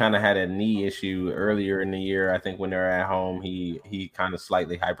already kind of had a knee issue earlier in the year. I think when they're at home, he kind of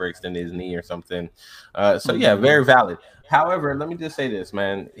slightly hyperextended his knee or something. So yeah, very valid. However, let me just say this,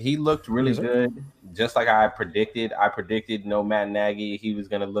 man. He looked really good, just like I predicted. I predicted no Matt Nagy. He was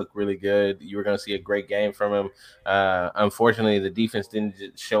going to look really good. You were going to see a great game from him. Unfortunately, the defense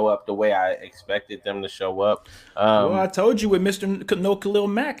didn't show up the way I expected them to show up. Well, I told you with Mr. No Khalil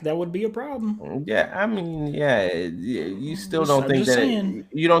Mack, that would be a problem. Yeah, I mean, yeah. You still don't think that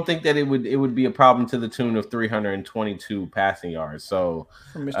you don't think that it would be a problem to the tune of 322 passing yards. So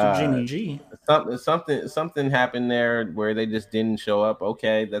from Mr. Jimmy G. Something happened there where they just didn't show up.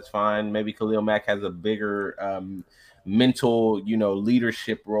 Okay, that's fine. Maybe Khalil Mack has a bigger mental,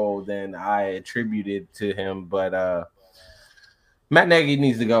 leadership role than I attributed to him. But Matt Nagy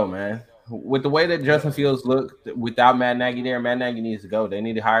needs to go, man. With the way that Justin Fields looked without Matt Nagy there, Matt Nagy needs to go. They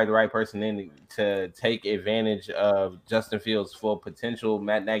need to hire the right person in to take advantage of Justin Fields' full potential.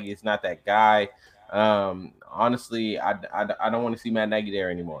 Matt Nagy is not that guy. Honestly, I don't want to see Matt Nagy there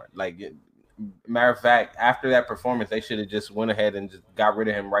anymore. Matter of fact, after that performance, they should have just went ahead and just got rid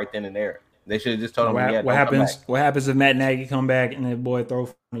of him right then and there. They should have just told him, what happens if Matt Nagy come back and that boy throw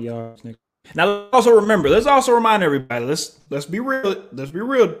 40 yards? Now, let's also remind everybody, let's be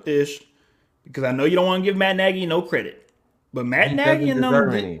real-ish, because I know you don't want to give Matt Nagy no credit. But Matt Nagy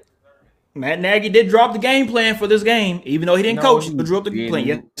did drop the game plan for this game, even though he didn't coach. He dropped the game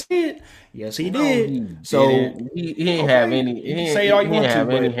plan. Yes, he did. He didn't have any. He didn't have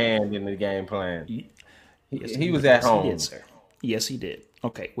any hand in the game plan. He was at home. He did, sir. Yes, he did.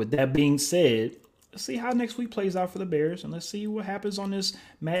 Okay. With that being said, let's see how next week plays out for the Bears, and let's see what happens on this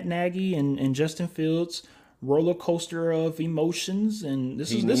Matt Nagy and Justin Fields roller coaster of emotions. And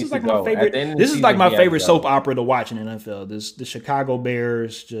this is like my favorite. This is like my favorite soap opera to watch in the NFL. The Chicago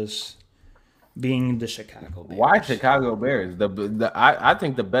Bears just being the Chicago Bears. Why Chicago Bears? I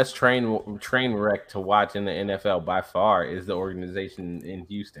think the best train wreck to watch in the NFL by far is the organization in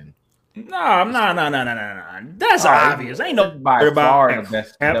Houston. No. That's obvious. Ain't no by far the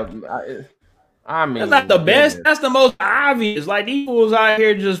best. I mean, that's not the best. That's the most obvious. Like, these fools out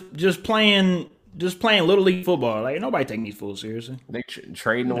here just playing little league football. Like, nobody taking these fools seriously. They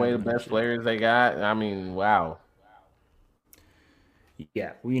trading away the best players they got. I mean, wow.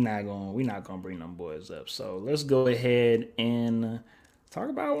 Yeah, we're not gonna bring them boys up. So let's go ahead and talk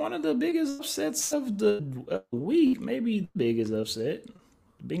about one of the biggest upsets of the week. Maybe the biggest upset: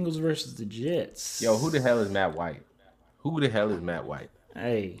 Bengals versus the Jets. Yo, who the hell is Matt White?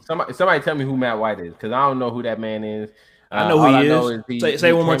 Hey, somebody tell me who Matt White is, because I don't know who that man is. I know who he is.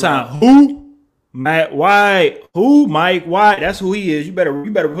 Say one more time. Who? Matt White. Who? Mike White. That's who he is. You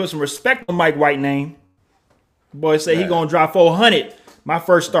better put some respect on Mike White name. Boy say he gonna drop 400. My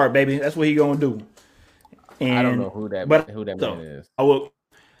first start, baby. That's what he gonna do. And, I don't know who that man is. I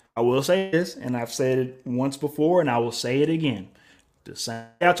will say this, and I've said it once before, and I will say it again. The same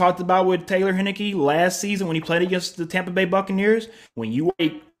I talked about with Taylor Heinicke last season when he played against the Tampa Bay Buccaneers. When you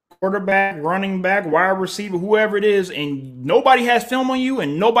a quarterback, running back, wide receiver, whoever it is, and nobody has film on you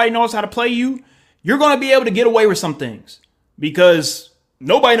and nobody knows how to play you, you're going to be able to get away with some things because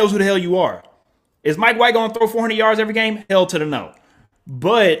nobody knows who the hell you are. Is Mike White going to throw 400 yards every game? Hell to the no.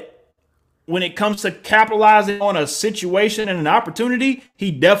 But when it comes to capitalizing on a situation and an opportunity, he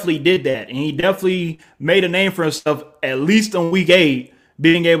definitely did that. And he definitely made a name for himself, at least on week 8,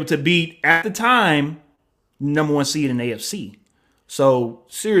 being able to beat, at the time, number 1 seed in AFC. So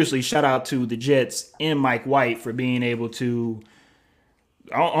seriously, shout out to the Jets and Mike White for being able to,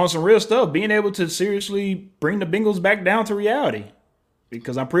 on some real stuff, being able to seriously bring the Bengals back down to reality.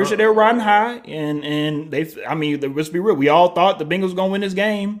 Because I'm pretty sure they were riding high, and let's be real. We all thought the Bengals were going to win this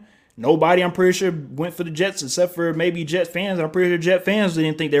game. Nobody, I'm pretty sure, went for the Jets except for maybe Jet fans. I'm pretty sure Jet fans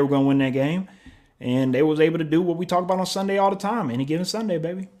didn't think they were going to win that game. And they was able to do what we talk about on Sunday all the time. Any given Sunday,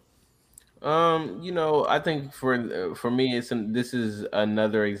 baby. I think for me, this is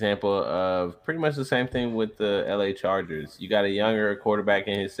another example of pretty much the same thing with the LA Chargers. You got a younger quarterback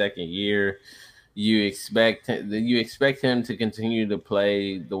in his second year. You expect him to continue to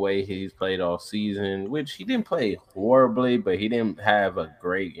play the way he's played all season, which he didn't play horribly, but he didn't have a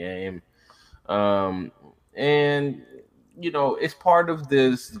great game. And it's part of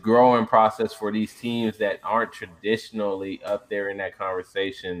this growing process for these teams that aren't traditionally up there in that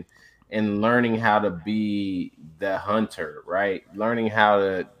conversation, and learning how to be the hunter, right? Learning how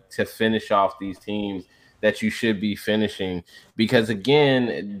to finish off these teams that you should be finishing. Because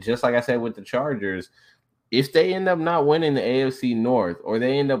again, just like I said with the Chargers, if they end up not winning the AFC North, or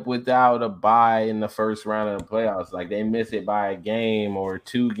they end up without a bye in the first round of the playoffs, like they miss it by a game or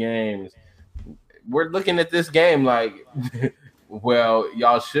 2 games, we're looking at this game like, well,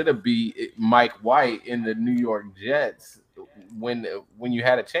 y'all should have beat Mike White in the New York Jets when you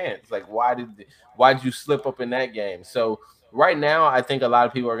had a chance. Like, why did you slip up in that game? So right now, I think a lot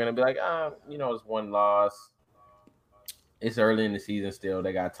of people are going to be like, it's one loss. It's early in the season still.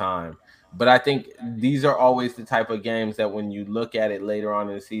 They got time. But I think these are always the type of games that when you look at it later on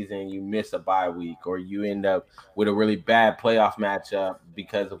in the season, you miss a bye week, or you end up with a really bad playoff matchup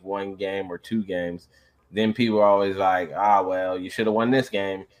because of 1 game or 2 games. Then people are always like, well, you should have won this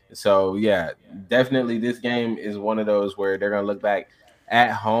game. So, yeah, definitely this game is one of those where they're going to look back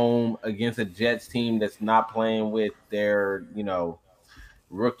at home against a Jets team that's not playing with their,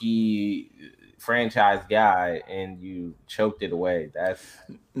 rookie franchise guy, and you choked it away. That's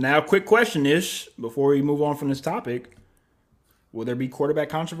now, quick question is, before we move on from this topic, will there be quarterback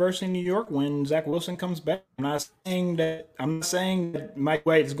controversy in New York when Zach Wilson comes back? I'm not saying that Mike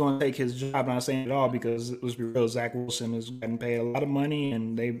White is going to take his job. I'm not saying it all, because let's be real, Zach Wilson is getting paid a lot of money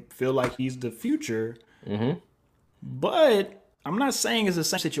and they feel like he's the future. Mm-hmm. But I'm not saying it's the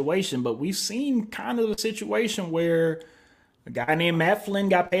same situation, but we've seen kind of a situation where a guy named Matt Flynn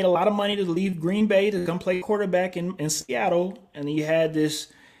got paid a lot of money to leave Green Bay to come play quarterback in Seattle. And he had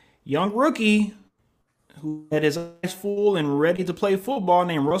this young rookie who had his eyes full and ready to play football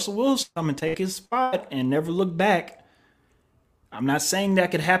named Russell Wilson come and take his spot and never look back. I'm not saying that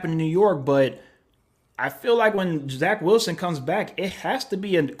could happen in New York, but I feel like when Zach Wilson comes back, it has to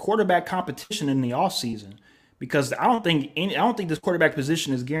be a quarterback competition in the offseason. Because I don't think this quarterback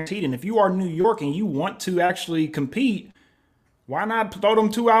position is guaranteed. And if you are New York and you want to actually compete, why not throw them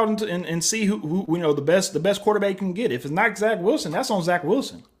 2 out and see who the best quarterback you can get? If it's not Zach Wilson, that's on Zach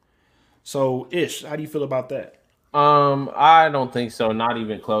Wilson. So, Ish, how do you feel about that? I don't think so. Not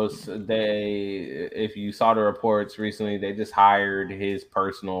even close. If you saw the reports recently, they just hired his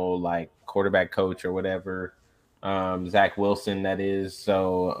personal quarterback coach or whatever, Zach Wilson, that is.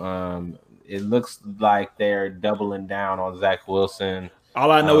 So, it looks like they're doubling down on Zach Wilson.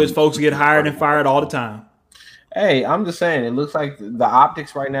 All I know is folks get hired and fired all the time. Hey, I'm just saying, it looks like the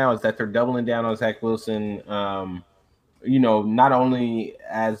optics right now is that they're doubling down on Zach Wilson. Not only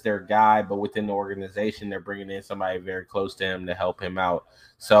as their guy, but within the organization, they're bringing in somebody very close to him to help him out.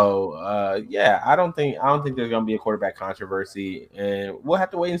 So, I don't think there's going to be a quarterback controversy, and we'll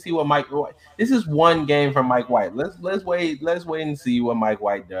have to wait and see what Mike White. This is 1 game from Mike White. Let's wait and see what Mike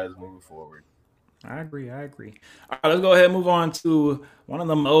White does moving forward. I agree. All right, let's go ahead and move on to one of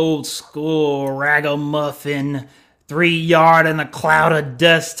them old school ragamuffin 3-yard in a cloud of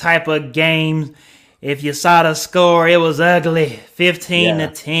dust type of games. If you saw the score, it was ugly,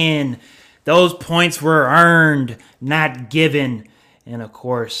 15-10. Those points were earned, not given. And of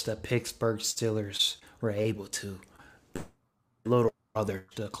course, the Pittsburgh Steelers were able to little brother,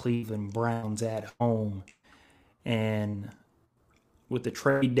 the Cleveland Browns at home. And with the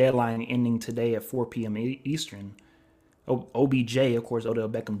trade deadline ending today at 4 p.m. Eastern, OBJ, of course, Odell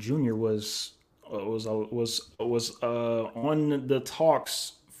Beckham Jr. was on the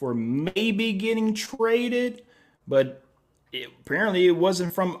talks for maybe getting traded, but apparently it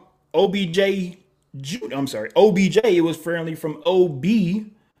wasn't from OBJ. It was apparently from OB,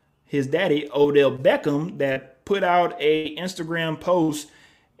 his daddy, Odell Beckham, that put out a Instagram post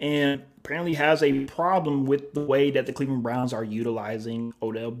and apparently has a problem with the way that the Cleveland Browns are utilizing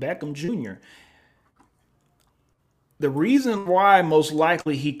Odell Beckham Jr. The reason why most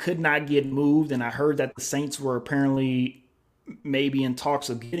likely he could not get moved, and I heard that the Saints were apparently maybe in talks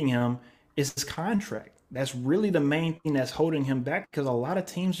of getting him, is his contract. That's really the main thing that's holding him back, because a lot of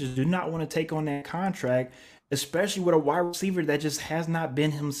teams just do not want to take on that contract, especially with a wide receiver that just has not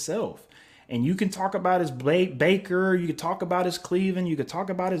been himself. And you can talk about his Baker, you can talk about his Cleveland, you can talk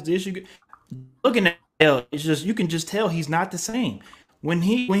about his this. Looking at Odell, it's just you can just tell he's not the same. When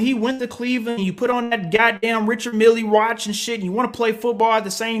he went to Cleveland, you put on that goddamn Richard Mille watch and shit, and you want to play football at the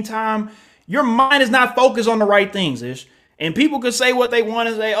same time, your mind is not focused on the right things, Ish. And people could say what they want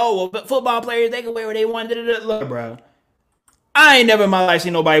and say, oh, well, but football players, they can wear what they want. Look, bro, I ain't never in my life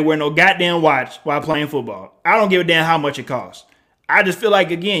seen nobody wear no goddamn watch while playing football. I don't give a damn how much it costs. I just feel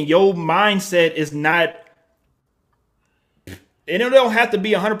like, again, your mindset is not, and it don't have to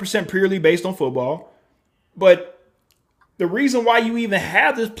be 100% purely based on football, but the reason why you even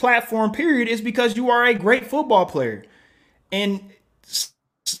have this platform, period, is because you are a great football player. And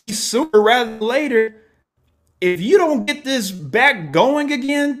sooner rather than later, if you don't get this back going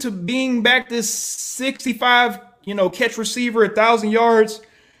again to being back this 65, catch receiver, 1,000 yards,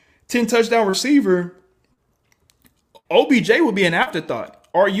 10 touchdown receiver, OBJ will be an afterthought.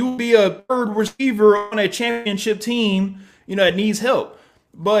 Or you'll be a third receiver on a championship team, that needs help.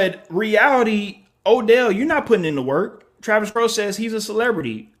 But reality, Odell, you're not putting in the work. Travis Crowe says he's a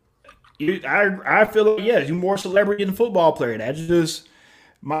celebrity. I feel like, yes, you're more celebrity than a football player. That's just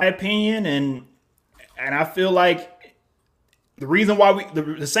my opinion, and I feel like the reason why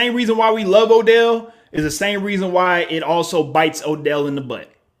the same reason why we love Odell is the same reason why it also bites Odell in the butt.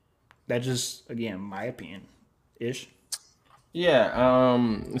 That's just, again, my opinion. Ish. Yeah.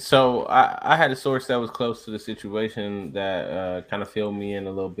 So I had a source that was close to the situation that kind of filled me in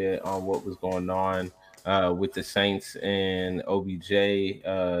a little bit on what was going on with the Saints and OBJ.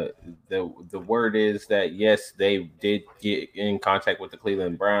 The word is that, yes, they did get in contact with the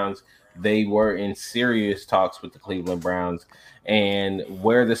Cleveland Browns. They were in serious talks with the Cleveland Browns. And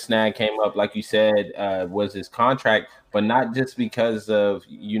where the snag came up, like you said, was his contract, but not just because of,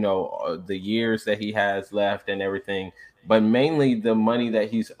 the years that he has left and everything, but mainly the money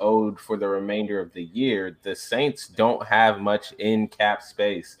that he's owed for the remainder of the year. The Saints don't have much in cap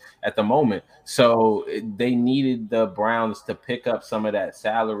space at the moment. So they needed the Browns to pick up some of that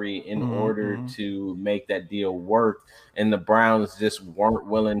salary in order to make that deal work. And the Browns just weren't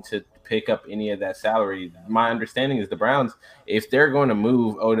willing to pick up any of that salary. My understanding is the Browns, if they're going to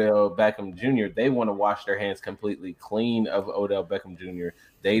move Odell Beckham Jr., they want to wash their hands completely clean of Odell Beckham Jr.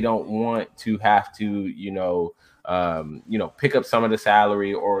 They don't want to have to, pick up some of the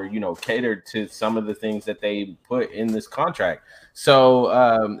salary or, cater to some of the things that they put in this contract. So,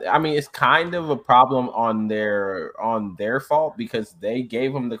 it's kind of a problem on their fault because they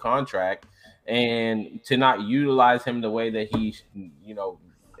gave him the contract, and to not utilize him the way that he,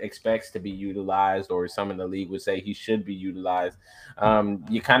 expects to be utilized, or some in the league would say he should be utilized.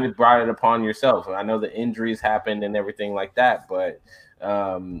 You kind of brought it upon yourself. I know the injuries happened and everything like that, but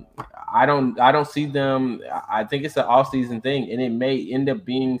I don't see them. I think it's an off-season thing, and it may end up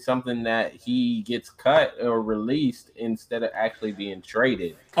being something that he gets cut or released instead of actually being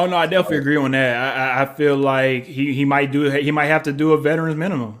traded. Oh no, I definitely agree on that. I feel like he might have to do a veterans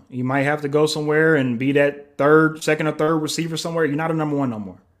minimum. He might have to go somewhere and be that second or third receiver somewhere. You're not a number one no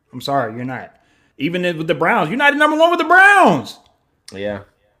more. I'm sorry, you're not. Even with the Browns, you're not a number one with the Browns. Yeah.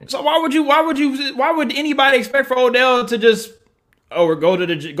 So why would anybody expect for Odell to just or go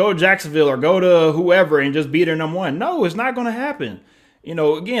to Jacksonville or go to whoever and just be their number one? No, it's not going to happen.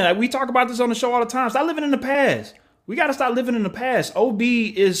 Again, we talk about this on the show all the time. Stop living in the past. We got to stop living in the past. OB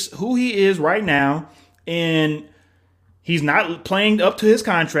is who he is right now, and he's not playing up to his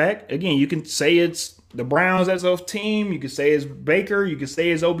contract. Again, you can say it's the Browns as a team. You can say it's Baker. You can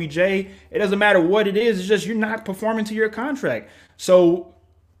say it's OBJ. It doesn't matter what it is. It's just you're not performing to your contract. So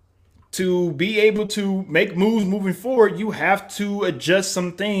to be able to make moves moving forward, you have to adjust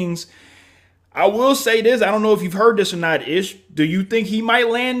some things. I will say this. I don't know if you've heard this or not, Ish. Do you think he might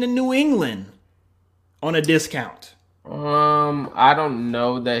land in New England on a discount? I don't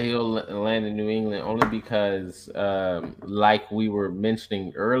know that he'll land in New England, only because, like we were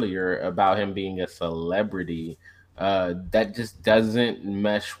mentioning earlier about him being a celebrity, that just doesn't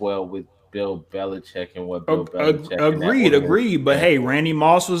mesh well with Bill Belichick and what Bill Belichick. Agreed. But hey, Randy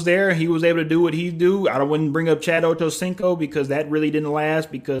Moss was there. He was able to do what he do. I wouldn't bring up Chad Ochocinco because that really didn't last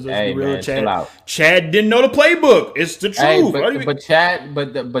because of the real Chad. Chad didn't know the playbook. It's the truth.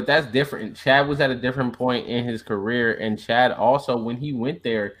 But that's different. Chad was at a different point in his career, and Chad also, when he went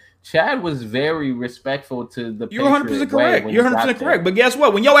there, Chad was very respectful to the. You're 100% correct. You're 100% correct. But guess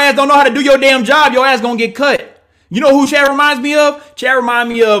what? When your ass don't know how to do your damn job, your ass gonna get cut. You know who Chad reminds me of? Chad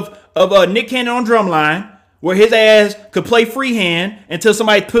reminds me of Nick Cannon on Drumline, where his ass could play freehand until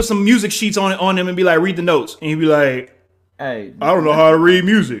somebody put some music sheets on him and be like, read the notes. And he'd be like, hey, I don't know how to read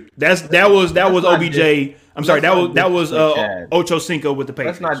music. That was OBJ I'm sorry, that was Chad. Ocho Cinco with the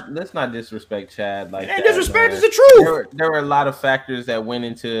Patriots. Let's not disrespect Chad like and that. Disrespect is the truth. There were a lot of factors that went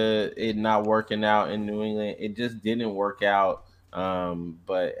into it not working out in New England. It just didn't work out.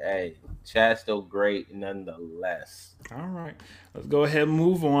 But hey, Chad's still great nonetheless. All right, let's go ahead and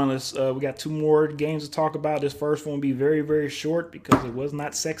move on. We got 2 more games to talk about. This first one will be very, very short because it was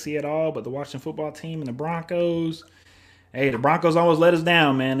not sexy at all. But the Washington football team and the Broncos. Hey, the Broncos almost let us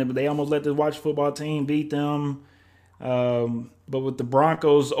down, man. They almost let the Washington football team beat them. But with the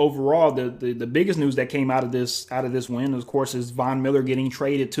Broncos overall, the biggest news that came out of this win, of course, is Von Miller getting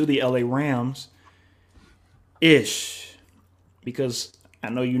traded to the LA Rams. Because I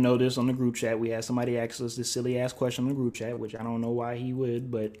know you know this on the group chat. We had somebody ask us this silly ass question on the group chat, which I don't know why he would,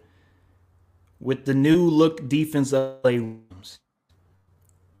 but with the new look defense of LA Rams,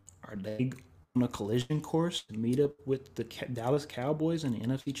 are they on a collision course to meet up with the Dallas Cowboys in the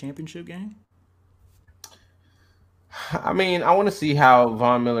NFC Championship game? I mean, I want to see how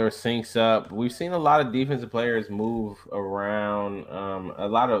Von Miller syncs up. We've seen a lot of defensive players move around, a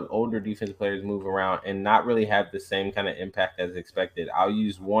lot of older defensive players move around and not really have the same kind of impact as expected. I'll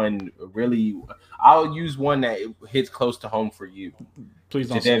use one that hits close to home for you. Please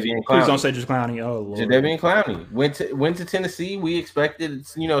don't say just Clowney. Oh, Lord. Jadeveon Clowney went to Tennessee. We expected,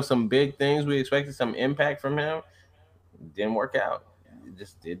 some big things. We expected some impact from him. Didn't work out. It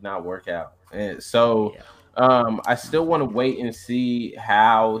just did not work out. And so I still want to wait and see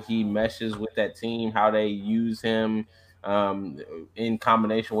how he meshes with that team, how they use him in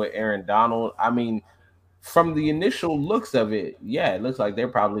combination with Aaron Donald. I mean, from the initial looks of it, it looks like they're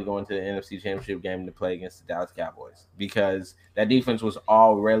probably going to the NFC Championship game to play against the Dallas Cowboys because that defense was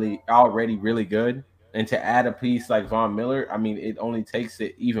already really good. And to add a piece like Von Miller, I mean, it only takes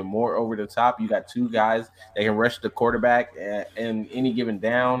it even more over the top. You got 2 guys that can rush the quarterback in any given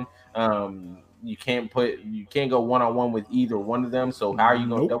down. You can't go one-on-one with either one of them. So how are you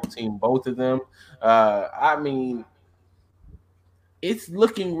going to double team both of them? I mean, it's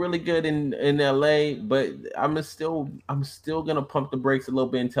looking really good in LA, but I'm still gonna pump the brakes a little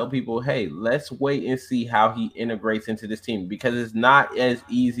bit and tell people, hey, let's wait and see how he integrates into this team because it's not as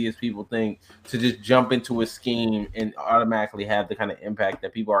easy as people think to just jump into a scheme and automatically have the kind of impact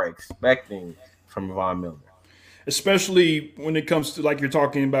that people are expecting from Von Miller. Especially when it comes to, like you're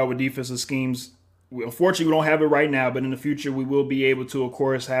talking about with defensive schemes. Unfortunately, we don't have it right now, but in the future, we will be able to, of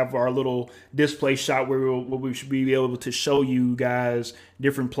course, have our little display shot where we should be able to show you guys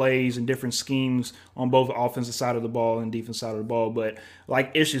different plays and different schemes on both the offensive side of the ball and defensive side of the ball. But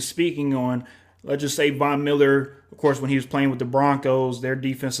like Ish is speaking on, let's just say Von Miller, of course, when he was playing with the Broncos, their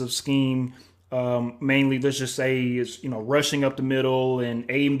defensive scheme mainly, let's just say, is rushing up the middle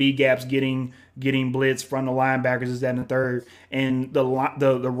and A and B gaps getting blitz from the linebackers, is that in the third, and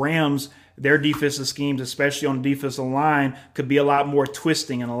the Rams. Their defensive schemes, especially on the defensive line, could be a lot more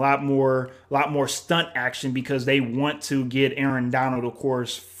twisting and a lot more stunt action because they want to get Aaron Donald, of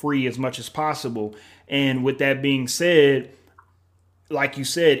course, free as much as possible. And with that being said, like you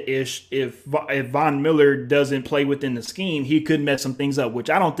said, Ish, if Von Miller doesn't play within the scheme, he could mess some things up, which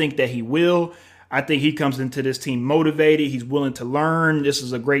I don't think that he will. I think he comes into this team motivated. He's willing to learn. This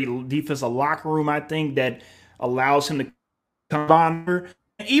is a great defensive locker room, I think, that allows him to come on.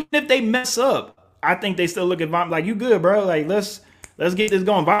 Even if they mess up, I think they still look at Von like, you good, bro. Like, let's get this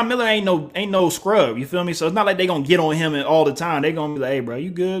going. Von Miller ain't no scrub. You feel me? So it's not like they gonna get on him all the time. They gonna be like, hey, bro,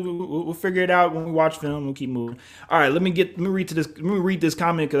 you good? We'll figure it out when we watch film. We'll keep moving. All right, let me read this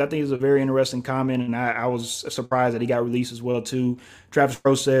comment because I think it's a very interesting comment, and I was surprised that he got released as well too. Travis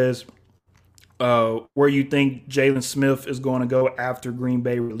Rose says, where you think Jaylon Smith is going to go after Green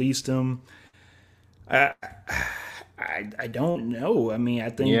Bay released him? I don't know. I mean, I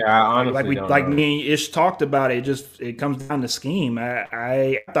think like me and Ish talked about it. It comes down to scheme.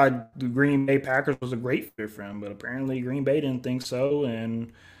 I thought the Green Bay Packers was a great fit for him, but apparently Green Bay didn't think so.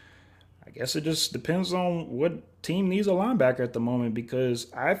 And I guess it just depends on what team needs a linebacker at the moment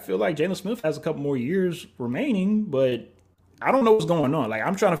because I feel like Jaylon Smith has a couple more years remaining, but I don't know what's going on. Like,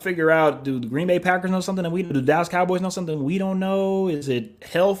 I'm trying to figure out, do the Green Bay Packers know something that do the Dallas Cowboys know something we don't know? Is it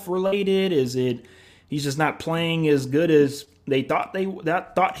health related? Is it he's just not playing as good as they thought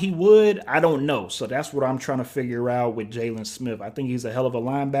he would? I don't know. So that's what I'm trying to figure out with Jaylon Smith. I think he's a hell of a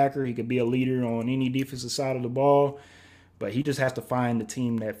linebacker. He could be a leader on any defensive side of the ball, but he just has to find the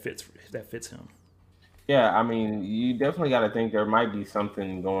team that fits him. Yeah, I mean, you definitely got to think there might be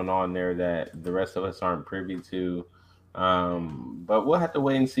something going on there that the rest of us aren't privy to. But we'll have to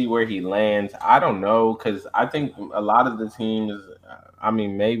wait and see where he lands. I don't know, because I think a lot of the teams, I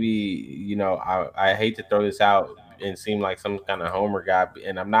mean, maybe, I hate to throw this out and seem like some kind of homer guy,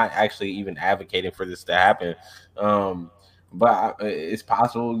 and I'm not actually even advocating for this to happen. But it's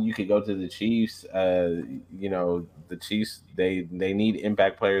possible you could go to the Chiefs. The Chiefs, they need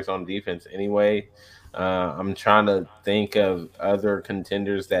impact players on defense anyway. I'm trying to think of other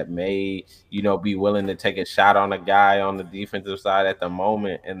contenders that may, be willing to take a shot on a guy on the defensive side at the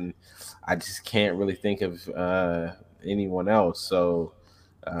moment, and I just can't really think of anyone else. So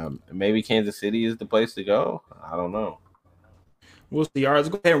maybe Kansas City is the place to go. I don't know. We'll see. All right, let's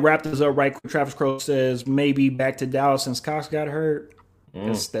go ahead and wrap this up right quick. Travis Crow says maybe back to Dallas since Cox got hurt.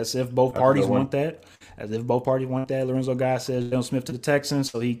 That's if both parties want that. As if both parties want that. Lorenzo Guy says Jalen Smith to the Texans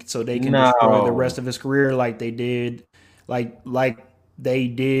so they can destroy the rest of his career like they did, they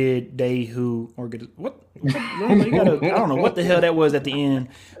who or get what? I don't know what the hell that was at the end.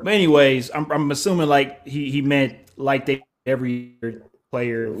 But anyways, I'm assuming like he meant like they every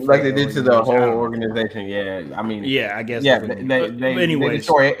player like they did to the whole organization. Yeah, I mean, yeah, I guess. Yeah, they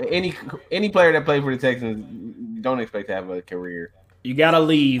destroy any player that played for the Texans. You don't expect to have a career. You gotta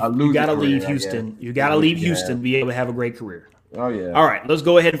leave. You gotta leave Houston. You gotta leave Houston to be able to have a great career. Oh yeah. All right, let's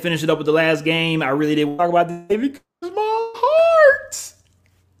go ahead and finish it up with the last game. I really didn't talk about this because my heart.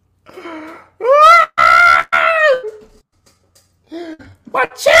 My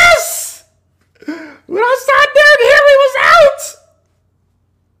chest. When I saw Derrick Henry was out.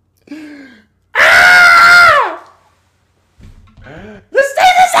 The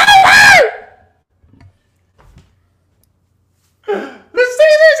season's over! The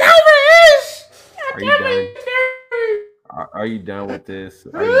season's over, Ish! Are you done with this?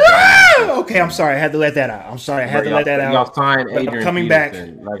 Okay, I'm sorry. I had to let that out. Y'all signed Adrian I'm coming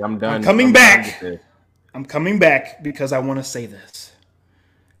Peterson. back. Like I'm done. I'm coming back. I'm coming back because I want to say this.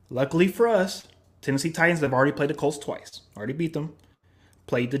 Luckily for us, Tennessee Titans have already played the Colts twice. Already beat them.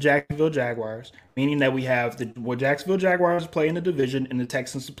 Played the Jacksonville Jaguars, meaning that we have the Jacksonville Jaguars play in the division and the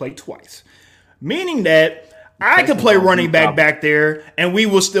Texans to play twice. Meaning that I could play running back there and we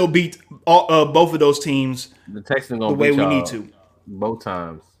will still beat both of those teams the Texans gonna the way we need to. Both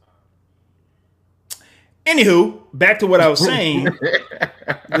times. Anywho, back to what I was saying.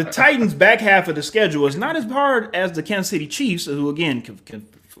 The Titans' back half of the schedule is not as hard as the Kansas City Chiefs, who, again, can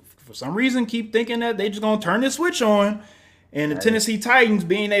for some reason keep thinking that they're just going to turn this switch on. And the Tennessee Titans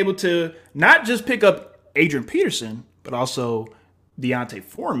being able to not just pick up Adrian Peterson, but also Deontay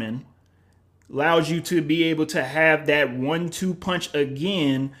Foreman allows you to be able to have that 1-2 punch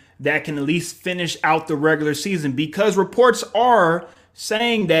again that can at least finish out the regular season. Because reports are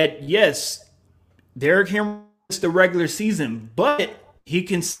saying that, yes, Derrick Henry missed the regular season, but he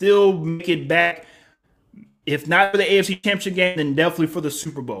can still make it back, if not for the AFC Championship game, then definitely for the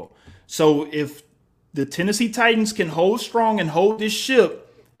Super Bowl. So if the Tennessee Titans can hold strong and hold this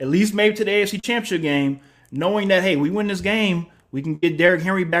ship, at least maybe to the AFC Championship game, knowing that, hey, we win this game, we can get Derrick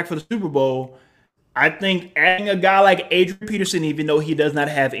Henry back for the Super Bowl. I think adding a guy like Adrian Peterson, even though he does not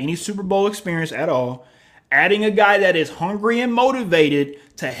have any Super Bowl experience at all, adding a guy that is hungry and motivated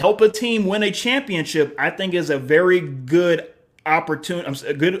to help a team win a championship, I think is a very good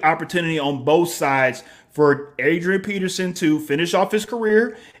opportunity on both sides for Adrian Peterson to finish off his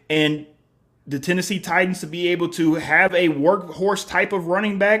career and the Tennessee Titans to be able to have a workhorse type of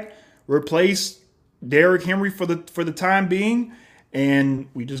running back replace Derrick Henry for the time being, and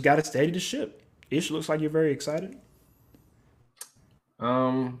we just got to steady the ship. Ish, looks like you're very excited.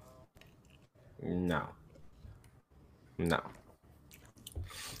 No.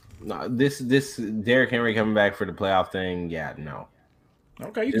 This Derrick Henry coming back for the playoff thing, yeah, no.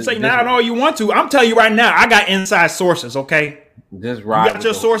 Okay, you can say now all you want to. I'm telling you right now, I got inside sources, okay? Just ride. You got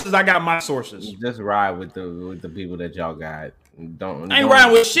your sources, I got my sources. Just ride with the people that y'all got. I ain't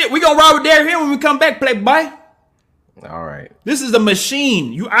riding with shit. We gonna ride with Derrick Henry when we come back, playboy. All right. This is a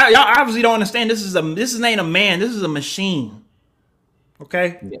machine. Y'all obviously don't understand. This ain't a man. This is a machine.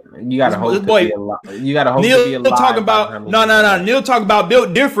 Okay. Yeah, you gotta hope to be alive. You gotta hope to be alive. Talk about no. Neil talk about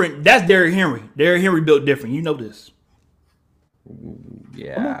built different. That's Derrick Henry. Derrick Henry built different. You know this.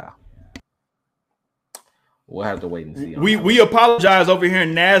 Yeah. We'll have to wait and see. We apologize over here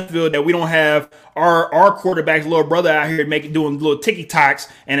in Nashville that we don't have our quarterback's little brother out here doing little TikToks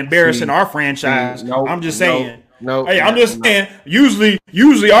and embarrassing our franchise. I'm just saying. I'm just saying.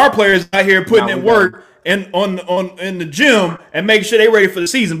 Usually our players out here putting in work and in the gym and making sure they're ready for the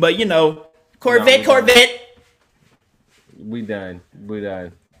season. But Corvette. We done.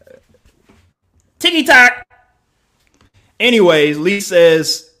 TikTok. Anyways, Lee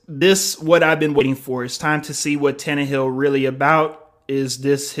says, this what I've been waiting for. It's time to see what Tannehill really about. Is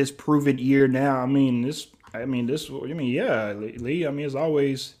this his proven year now? Lee, as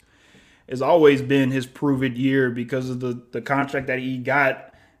always, has always been his prove-it year because of the contract that he got.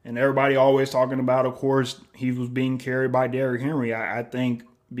 And everybody always talking about, of course, he was being carried by Derrick Henry. I think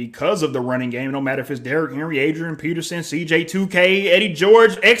because of the running game, no matter if it's Derrick Henry, Adrian Peterson, CJ2K, Eddie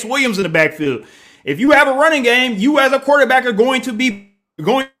George, X Williams in the backfield. If you have a running game, you as a quarterback are going to be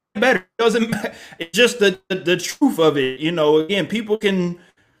going better. It doesn't matter. It's just the truth of it. You know, again, people can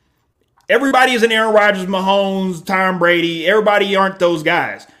 – everybody is an Aaron Rodgers, Mahomes, Tom Brady. Everybody aren't those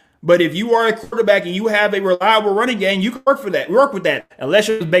guys. But if you are a quarterback and you have a reliable running game, you can work with that, unless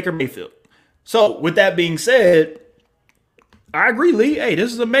you're Baker Mayfield. So, with that being said, I agree, Lee. Hey,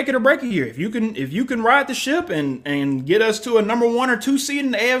 this is a make it or break it year. If you can ride the ship and get us to a number 1 or 2 seed in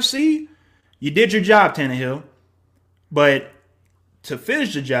the AFC, you did your job, Tannehill. But to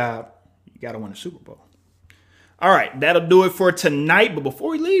finish the job, you got to win a Super Bowl. All right, that'll do it for tonight. But before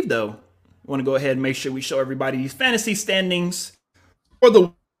we leave, though, I want to go ahead and make sure we show everybody these fantasy standings for the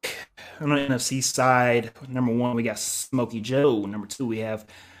week. On the NFC side, number 1, we got Smokey Joe. Number 2, we have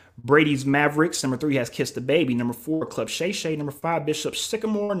Brady's Mavericks. Number 3 has Kiss the Baby. Number 4, Club Shay Shay. Number 5, Bishop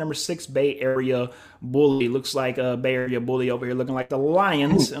Sycamore. Number 6, Bay Area Bully. Looks like a Bay Area Bully over here looking like the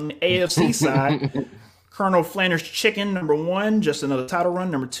Lions. On the AFC side, Colonel Flanders Chicken. Number 1, just another title run.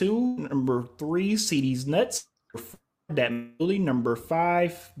 Number 2, number 3, CD's Nuts. Number 4, That Bully. Number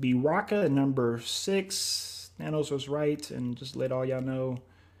 5, B Rocka. And number 6, Thanos was right. And just let all y'all know,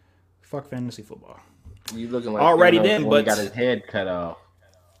 fuck fantasy football. You looking like already then, but he got his head cut off.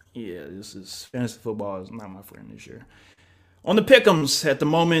 Yeah, this is fantasy football is not my friend this year. On the pick'ems at the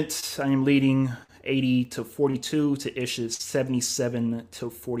moment, I am leading 80-42 to Ish's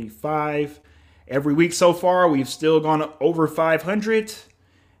 77-45. Every week so far, we've still gone over 500.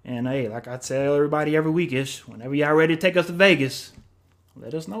 And hey, like I tell everybody every week, Ish, whenever y'all ready to take us to Vegas,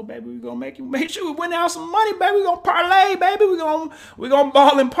 let us know, baby. We're gonna make sure we win out some money, baby. We're gonna parlay, baby. We're gonna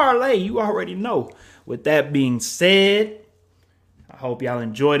ball and parlay. You already know. With that being said, I hope y'all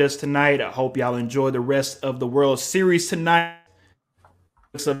enjoyed us tonight. I hope y'all enjoy the rest of the World Series tonight.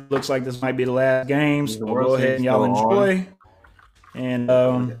 Looks like this might be the last game, so go ahead and y'all enjoy. And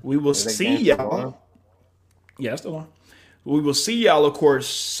we will see y'all. Yeah, that's the one. We will see y'all, of course,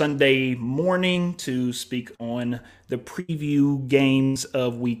 Sunday morning to speak on the preview games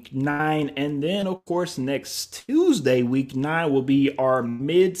of Week 9. And then, of course, next Tuesday, Week 9, will be our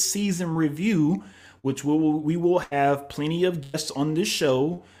mid-season review, which we will have plenty of guests on this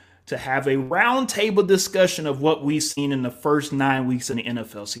show to have a roundtable discussion of what we've seen in the first 9 weeks of the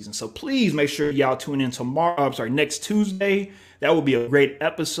NFL season. So please make sure y'all tune in next Tuesday. That will be a great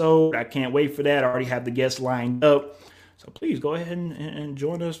episode. I can't wait for that. I already have the guests lined up. So please go ahead and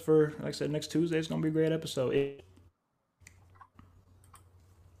join us for, like I said, next Tuesday. It's going to be a great episode.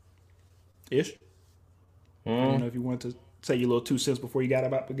 Ish? I don't know if you want to say your little 2 cents before you got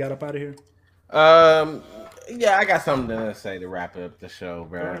up out of here. Yeah, I got something to say to wrap up the show,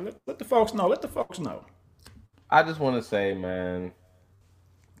 bro. Right, let the folks know. Let the folks know. I just want to say, man,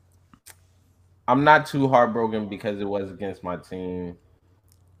 I'm not too heartbroken because it was against my team.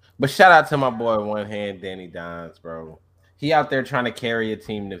 But shout out to my boy, One Hand Danny Dimes, bro. He out there trying to carry a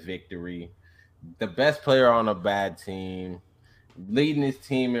team to victory. The best player on a bad team, leading his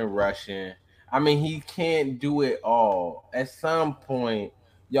team in rushing. I mean, he can't do it all. At some point,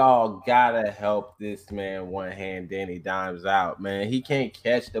 y'all gotta help this man, One Hand Danny Dimes, out, man. He can't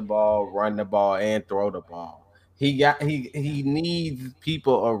catch the ball, run the ball, and throw the ball. He needs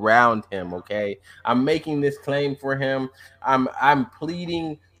people around him. Okay, I'm making this claim for him. I'm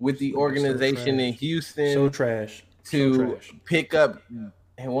pleading with the organization in Houston to pick up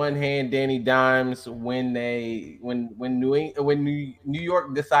One Hand Danny Dimes when New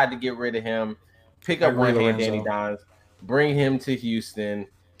York decide to get rid of him. Pick up One Hand Danny Dimes, bring him to Houston.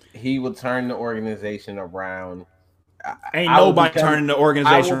 He will turn the organization around. Ain't nobody turning the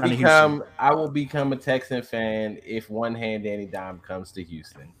organization around in Houston. I will become a Texan fan if One Hand Danny Dimes comes to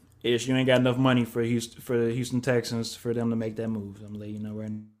Houston. Ish, you ain't got enough money for the Houston Texans for them to make that move. I'm letting you know right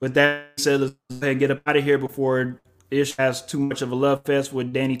now. With that said, let's go ahead and get up out of here before Ish has too much of a love fest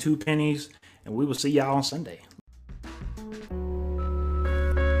with Danny Two Pennies, and we will see y'all on Sunday.